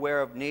to be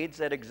aware of needs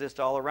that exist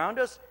all around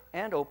us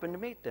and open to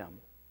meet them.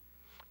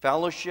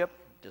 Fellowship,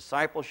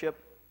 discipleship,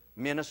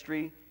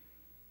 ministry,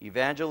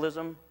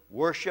 evangelism,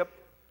 worship,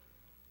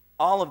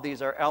 all of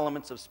these are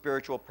elements of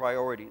spiritual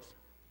priorities.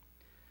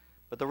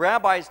 But the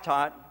rabbis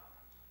taught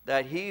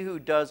that he who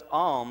does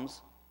alms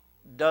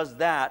does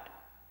that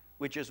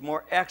which is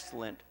more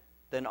excellent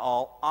than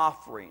all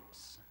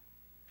offerings.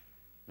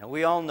 Now,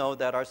 we all know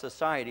that our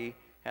society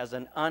has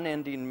an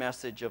unending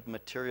message of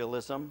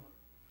materialism.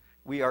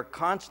 We are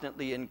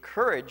constantly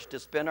encouraged to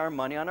spend our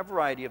money on a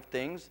variety of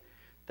things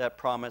that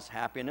promise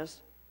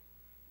happiness.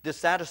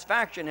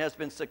 Dissatisfaction has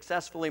been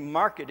successfully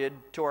marketed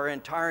to our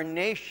entire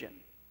nation.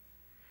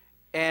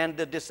 And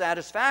the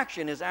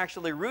dissatisfaction is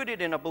actually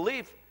rooted in a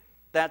belief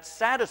that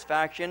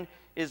satisfaction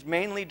is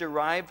mainly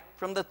derived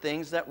from the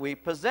things that we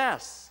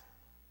possess.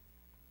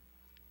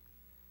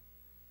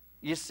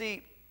 You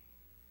see,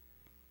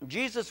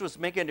 Jesus was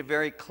making it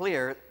very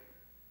clear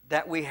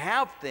that we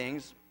have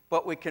things,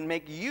 but we can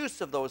make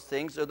use of those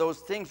things, or those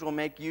things will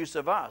make use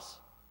of us.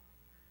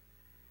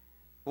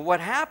 Well, what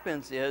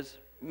happens is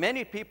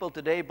many people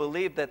today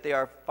believe that they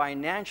are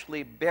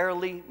financially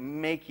barely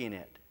making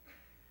it.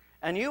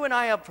 And you and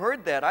I have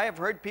heard that. I have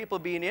heard people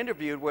being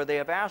interviewed where they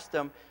have asked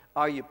them,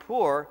 "Are you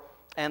poor?"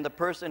 And the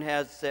person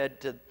has said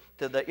to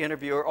the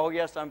interviewer, "Oh,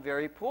 yes, I'm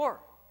very poor."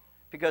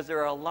 Because there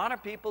are a lot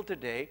of people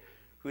today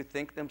who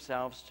think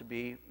themselves to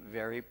be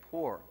very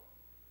poor.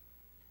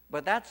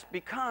 But that's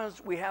because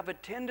we have a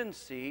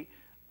tendency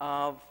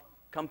of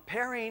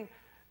comparing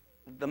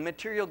the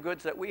material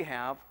goods that we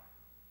have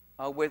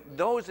with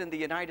those in the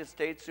United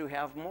States who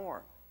have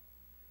more.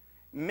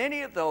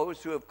 Many of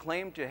those who have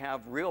claimed to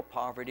have real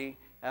poverty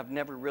have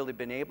never really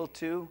been able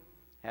to,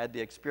 had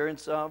the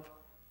experience of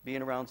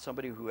being around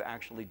somebody who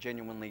actually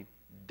genuinely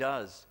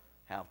does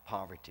have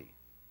poverty.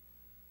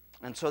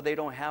 And so they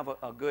don't have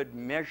a good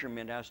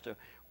measurement as to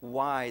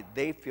why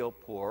they feel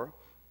poor,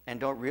 and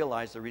don't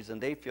realize the reason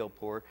they feel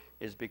poor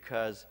is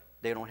because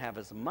they don't have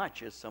as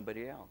much as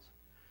somebody else.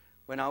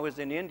 When I was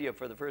in India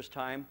for the first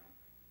time,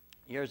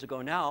 years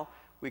ago now,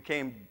 we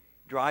came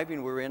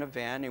driving, we were in a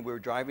van, and we were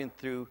driving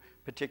through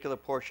a particular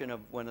portion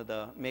of one of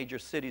the major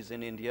cities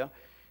in India.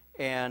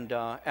 And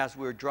as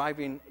we were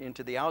driving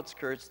into the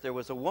outskirts, there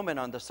was a woman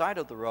on the side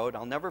of the road.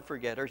 I'll never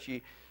forget her.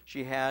 She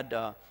had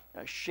a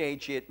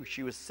shade.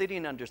 She was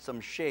sitting under some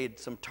shade,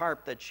 some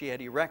tarp that she had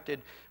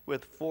erected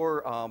with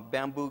 4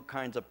 bamboo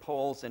kinds of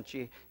poles, and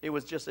it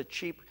was just a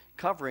cheap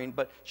covering,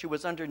 but she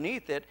was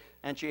underneath it,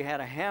 and she had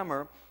a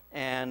hammer,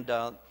 and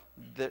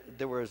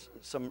there was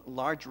some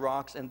large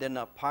rocks and then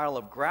a pile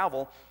of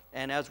gravel.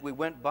 And as we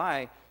went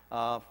by,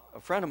 a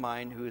friend of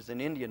mine who is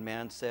an Indian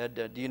man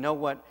said, "Do you know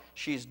what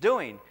she's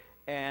doing?"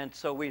 And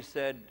so we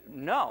said,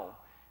 "No."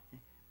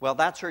 Well,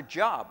 that's her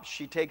job.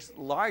 She takes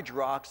large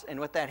rocks and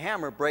with that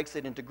hammer breaks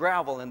it into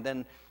gravel and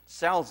then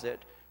sells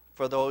it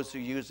for those who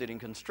use it in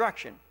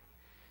construction.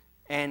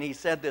 And he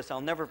said this, I'll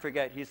never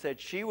forget. He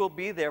said, "She will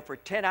be there for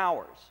 10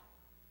 hours.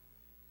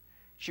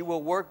 She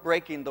will work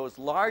breaking those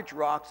large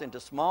rocks into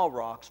small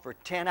rocks for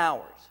 10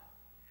 hours.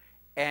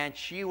 And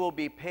she will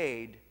be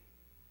paid,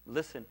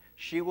 listen,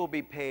 she will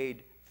be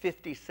paid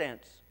 50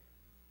 cents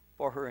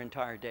for her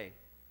entire day.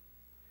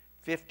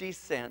 50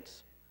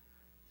 cents,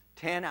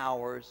 10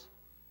 hours,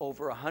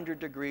 over 100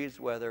 degrees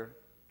weather,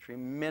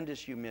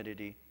 tremendous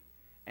humidity.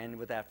 And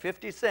with that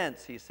 50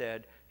 cents, he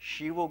said,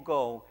 she will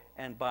go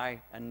and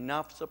buy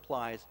enough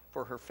supplies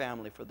for her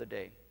family for the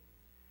day."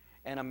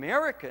 And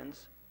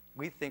Americans,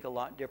 we think a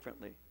lot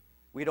differently.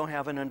 We don't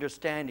have an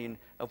understanding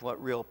of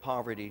what real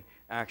poverty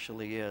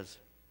actually is.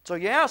 So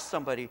you ask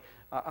somebody,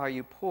 "Are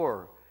you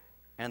poor?"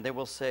 And they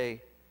will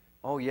say,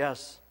 "Oh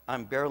yes,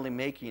 I'm barely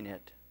making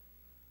it."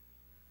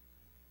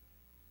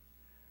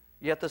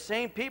 Yet the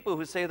same people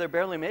who say they're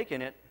barely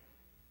making it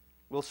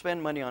will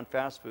spend money on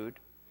fast food,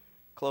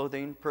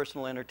 clothing,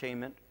 personal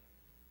entertainment.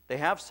 They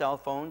have cell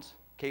phones,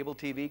 cable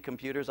TV,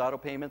 computers, auto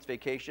payments,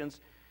 vacations,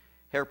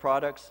 hair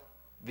products,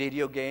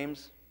 video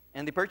games,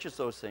 and they purchase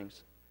those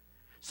things.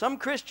 Some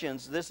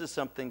Christians, this is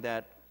something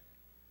that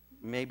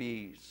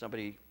maybe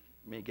somebody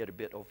may get a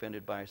bit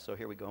offended by, so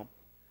here we go.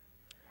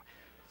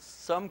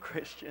 Some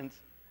Christians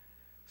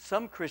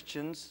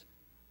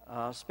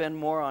spend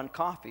more on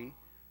coffee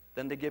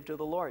than they give to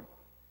the Lord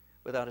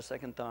without a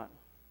second thought.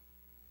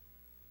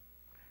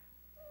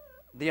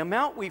 The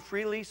amount we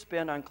freely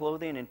spend on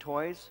clothing and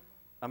toys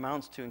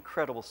amounts to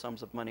incredible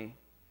sums of money.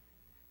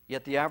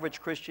 Yet the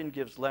average Christian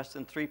gives less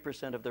than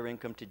 3% of their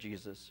income to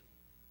Jesus.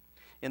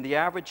 In the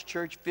average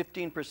church,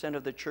 15%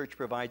 of the church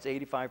provides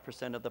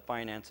 85% of the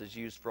finances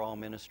used for all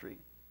ministry.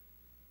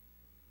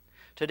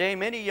 Today,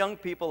 many young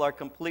people are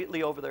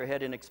completely over their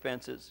head in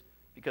expenses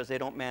because they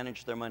don't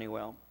manage their money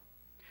well.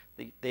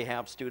 They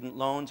have student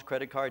loans,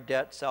 credit card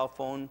debt, cell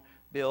phone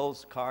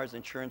bills, cars,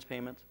 insurance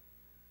payments.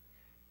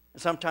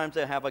 Sometimes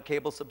they have a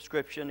cable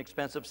subscription,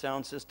 expensive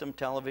sound system,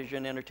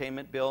 television,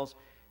 entertainment bills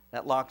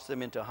that locks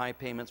them into high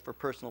payments for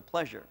personal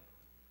pleasure.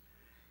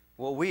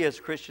 What we as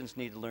Christians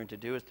need to learn to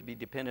do is to be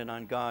dependent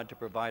on God to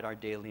provide our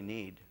daily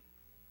need.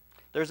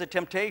 There's a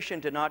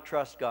temptation to not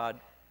trust God,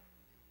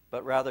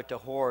 but rather to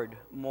hoard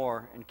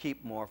more and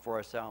keep more for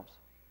ourselves.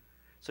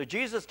 So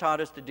Jesus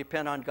taught us to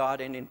depend on God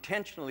and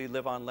intentionally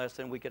live on less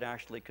than we could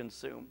actually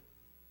consume.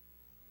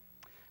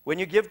 When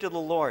you give to the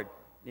Lord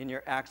in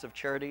your acts of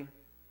charity,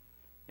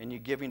 and you're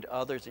giving to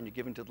others, and you're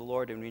giving to the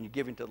Lord, and when you're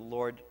giving to the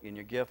Lord in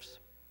your gifts,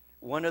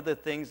 one of the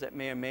things that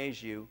may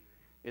amaze you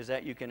is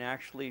that you can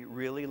actually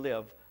really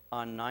live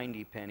on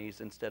 90 pennies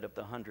instead of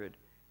the 100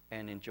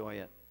 and enjoy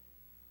it.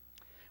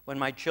 When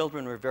my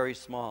children were very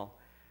small,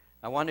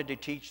 I wanted to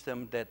teach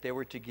them that they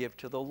were to give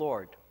to the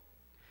Lord.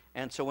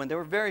 And so when they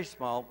were very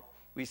small,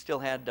 we still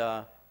had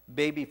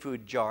baby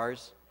food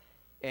jars,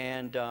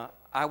 and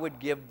I would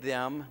give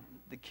them,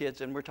 the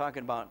kids, and we're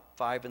talking about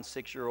 5 and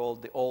 6 year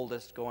old, the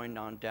oldest, going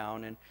on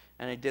down, and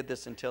I did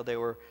this until they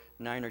were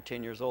 9 or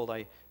 10 years old.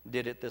 I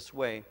did it this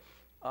way.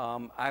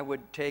 I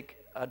would take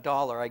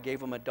 $1, I gave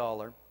them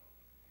 $1,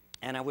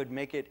 and I would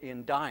make it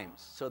in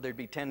dimes, so there'd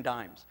be 10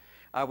 dimes.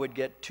 I would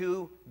get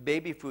 2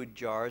 baby food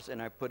jars,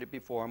 and I put it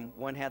before them.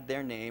 One had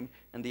their name,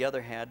 and the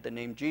other had the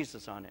name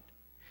Jesus on it.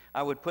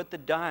 I would put the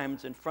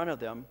dimes in front of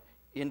them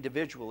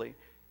individually,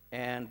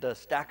 and the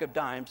stack of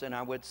dimes, and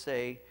I would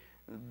say,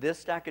 this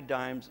stack of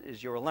dimes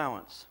is your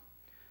allowance.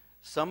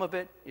 Some of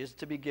it is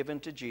to be given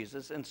to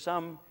Jesus, and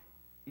some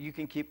you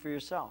can keep for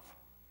yourself.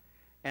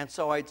 And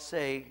so I'd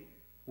say,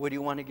 what do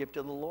you want to give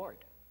to the Lord?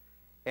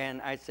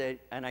 And I said,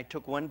 and I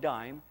took one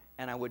dime,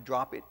 and I would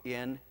drop it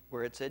in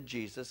where it said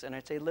Jesus, and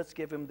I'd say, let's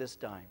give him this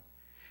dime.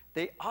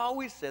 They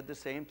always said the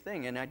same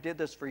thing, and I did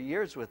this for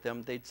years with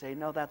them. They'd say,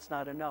 no, that's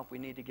not enough. We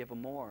need to give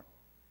him more.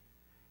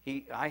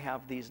 I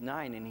have these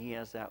 9, and he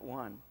has that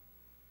 1.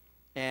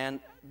 And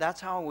that's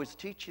how I was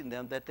teaching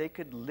them, that they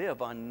could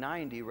live on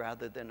 90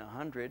 rather than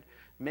 100.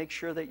 Make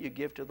sure that you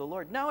give to the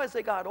Lord. Now, as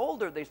they got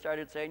older, they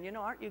started saying,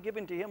 aren't you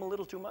giving to him a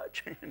little too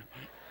much?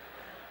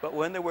 But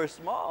when they were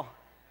small,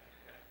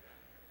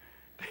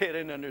 they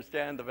didn't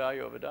understand the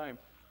value of a dime.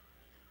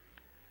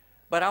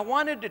 But I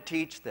wanted to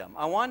teach them.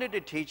 I wanted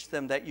to teach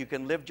them that you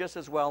can live just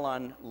as well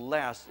on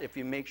less if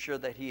you make sure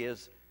that he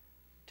is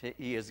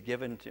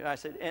given to. I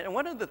said, and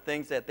one of the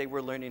things that they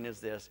were learning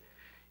is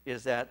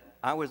that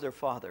I was their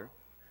father,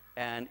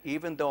 and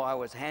even though I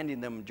was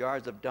handing them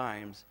jars of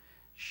dimes,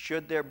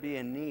 should there be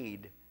a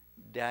need,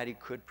 Daddy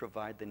could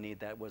provide the need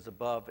that was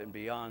above and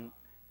beyond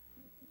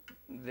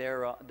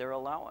their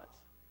allowance.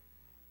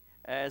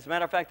 As a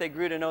matter of fact, they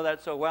grew to know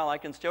that so well, I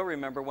can still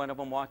remember one of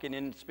them walking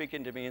in and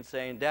speaking to me and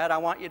saying, Dad, I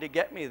want you to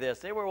get me this.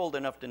 They were old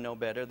enough to know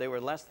better. They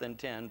were less than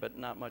 10, but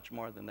not much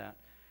more than that.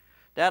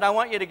 Dad, I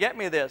want you to get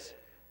me this.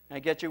 And I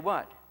get you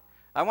what?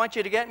 I want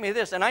you to get me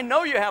this. And I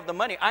know you have the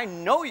money. I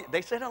know you.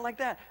 They said it like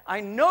that. I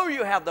know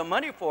you have the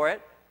money for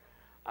it.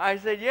 I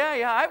said,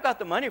 yeah, I've got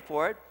the money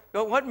for it.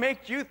 But what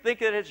makes you think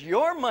that it's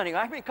your money?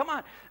 I mean, come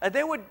on.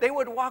 They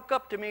would walk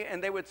up to me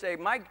and they would say,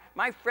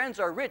 my friends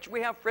are rich.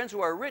 We have friends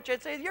who are rich.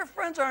 I'd say, your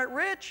friends aren't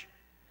rich.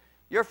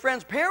 Your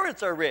friends'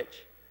 parents are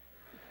rich.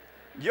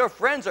 Your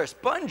friends are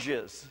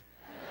sponges.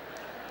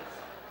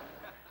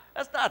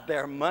 That's not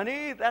their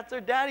money. That's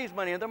their daddy's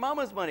money and their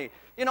mama's money.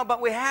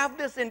 But we have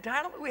this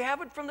entitlement. We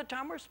have it from the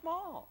time we're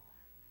small.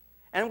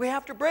 And we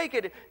have to break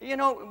it.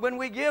 When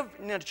we give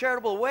in a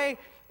charitable way,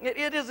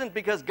 it isn't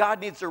because God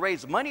needs to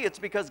raise money. It's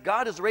because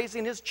God is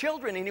raising his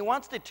children, and he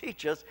wants to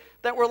teach us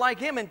that we're like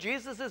him. And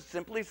Jesus is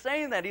simply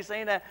saying that. He's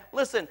saying that,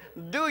 listen,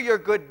 do your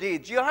good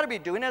deeds. You ought to be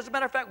doing it. As a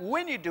matter of fact,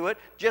 when you do it,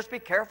 just be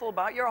careful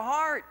about your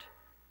heart,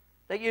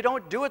 that you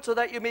don't do it so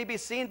that you may be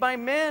seen by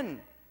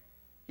men.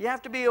 You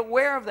have to be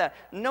aware of that.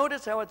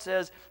 Notice how it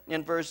says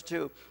in verse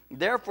 2,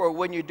 therefore,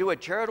 when you do a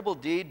charitable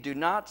deed, do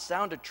not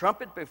sound a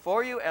trumpet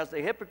before you, as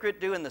the hypocrites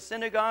do in the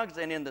synagogues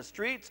and in the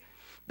streets,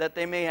 that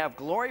they may have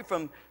glory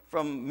from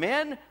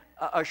men.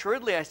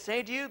 Assuredly, I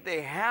say to you,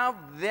 they have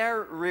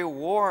their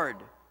reward.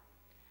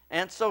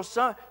 And so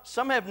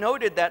some have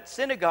noted that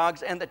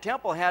synagogues and the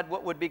temple had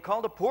what would be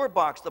called a poor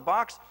box. The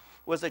box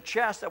was a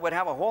chest that would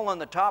have a hole on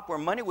the top where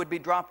money would be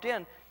dropped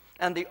in.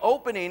 And the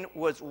opening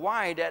was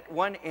wide at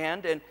one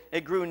end, and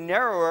it grew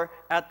narrower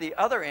at the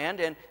other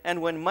end.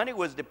 And when money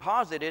was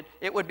deposited,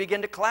 it would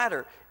begin to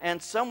clatter.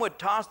 And some would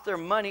toss their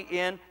money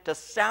in to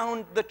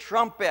sound the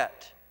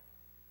trumpet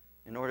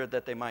in order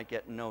that they might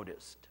get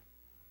noticed.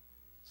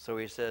 So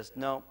he says,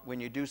 no, when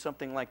you do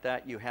something like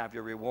that, you have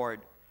your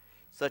reward.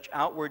 Such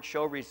outward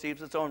show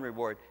receives its own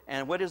reward.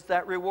 And what is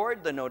that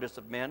reward? The notice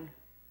of men.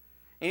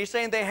 And he's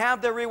saying they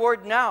have their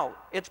reward now.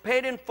 It's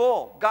paid in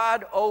full.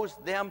 God owes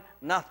them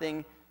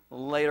nothing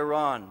later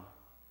on.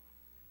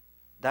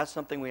 That's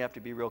something we have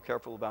to be real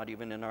careful about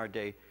even in our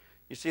day.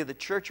 You see, the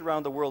church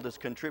around the world has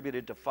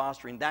contributed to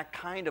fostering that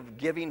kind of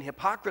giving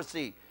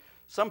hypocrisy.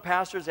 Some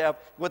pastors have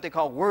what they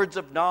call words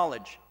of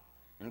knowledge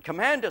and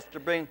command us to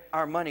bring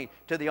our money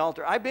to the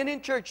altar. I've been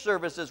in church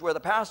services where the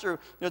pastor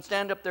would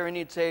stand up there and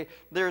he'd say,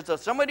 there's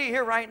somebody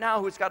here right now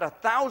who's got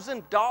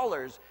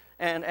 $1,000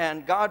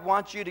 and God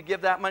wants you to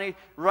give that money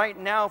right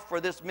now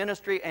for this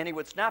ministry. And he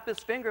would snap his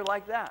finger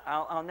like that.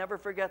 I'll never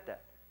forget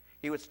that.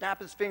 He would snap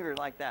his finger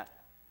like that.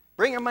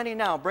 Bring your money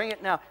now, bring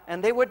it now.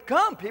 And they would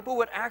come. People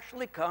would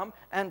actually come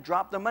and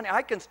drop the money.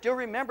 I can still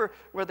remember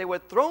where they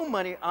would throw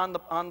money on the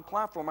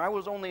platform. I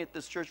was only at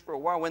this church for a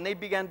while. When they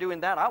began doing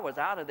that, I was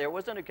out of there. It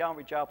wasn't a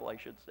Calvary Chapel, I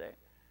should say.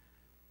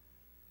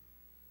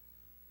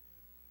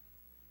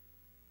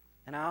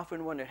 And I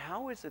often wondered,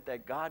 how is it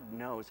that God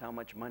knows how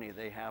much money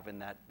they have in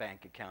that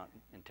bank account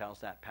and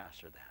tells that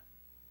pastor that?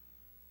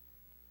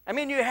 I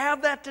mean, you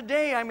have that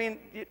today. I mean,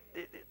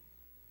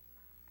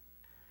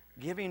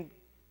 giving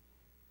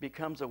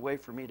becomes a way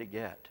for me to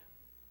get.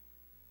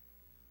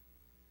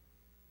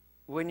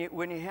 When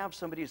you have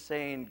somebody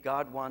saying,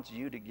 God wants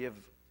you to give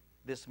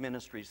this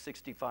ministry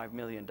 $65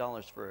 million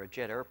for a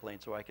jet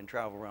airplane so I can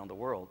travel around the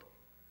world,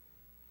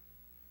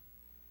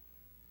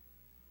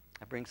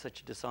 I bring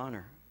such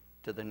dishonor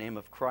to the name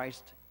of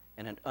Christ,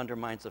 and it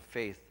undermines the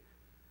faith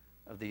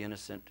of the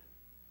innocent.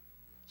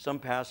 Some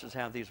pastors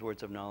have these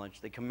words of knowledge.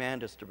 They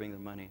command us to bring the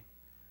money.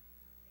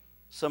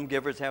 Some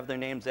givers have their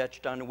names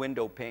etched on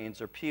window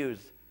panes or pews.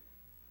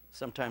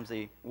 Sometimes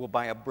they will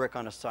buy a brick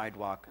on a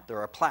sidewalk. There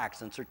are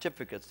plaques and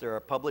certificates. There are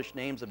published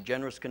names of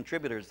generous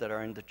contributors that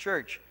are in the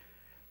church.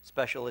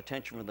 Special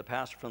attention from the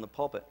pastor from the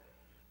pulpit.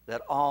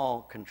 that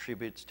all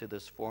contributes to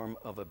this form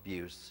of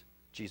abuse.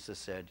 Jesus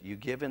said, you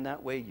give in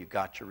that way, you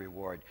got your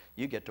reward.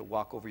 You get to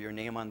walk over your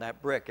name on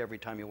that brick every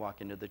time you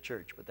walk into the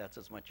church, but that's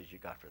as much as you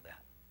got for that.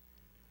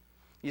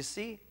 You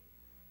see,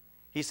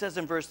 he says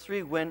in verse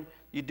 3, when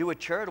you do a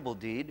charitable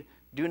deed,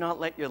 do not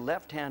let your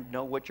left hand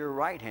know what your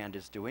right hand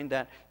is doing,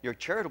 that your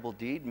charitable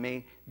deed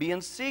may be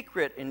in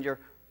secret, and your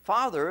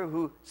Father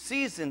who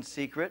sees in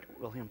secret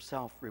will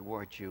himself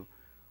reward you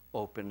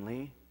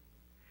openly.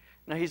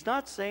 Now, he's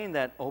not saying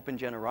that open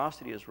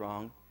generosity is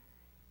wrong.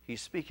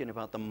 He's speaking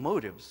about the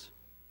motives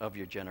of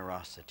your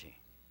generosity.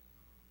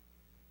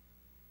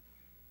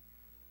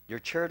 Your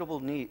charitable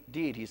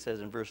deed, he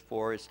says in verse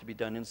 4, is to be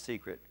done in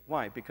secret.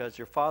 Why? Because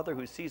your Father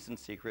who sees in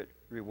secret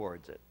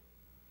rewards it.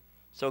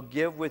 So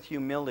give with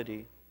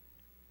humility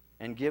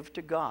and give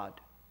to God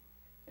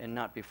and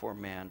not before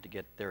man to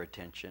get their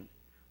attention.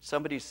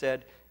 Somebody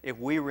said, if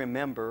we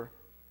remember,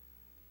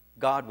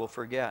 God will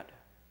forget.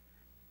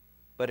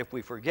 But if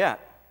we forget,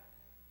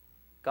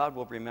 God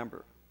will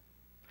remember.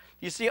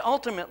 You see,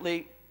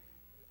 ultimately,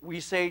 we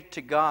say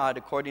to God,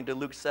 according to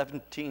Luke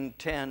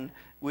 17:10,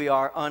 we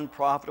are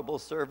unprofitable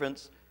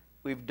servants.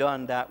 We've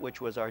done that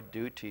which was our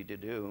duty to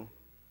do.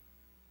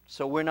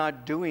 So we're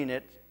not doing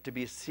it to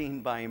be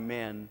seen by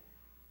men.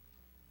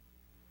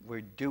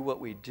 We do what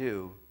we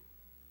do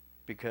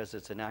because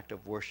it's an act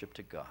of worship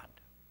to God.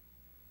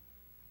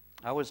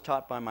 I was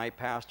taught by my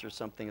pastor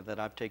something that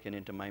I've taken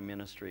into my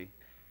ministry.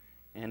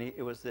 And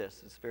it was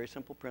this. It's a very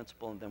simple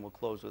principle, and then we'll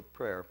close with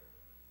prayer.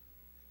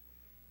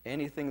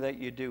 Anything that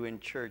you do in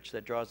church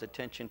that draws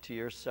attention to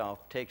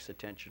yourself takes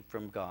attention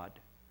from God.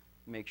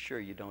 Make sure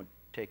you don't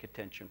take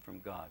attention from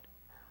God.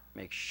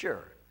 Make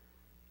sure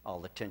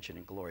all attention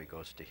and glory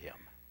goes to him.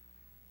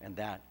 And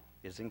that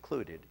is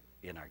included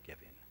in our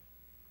giving.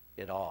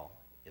 It all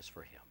is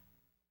for him.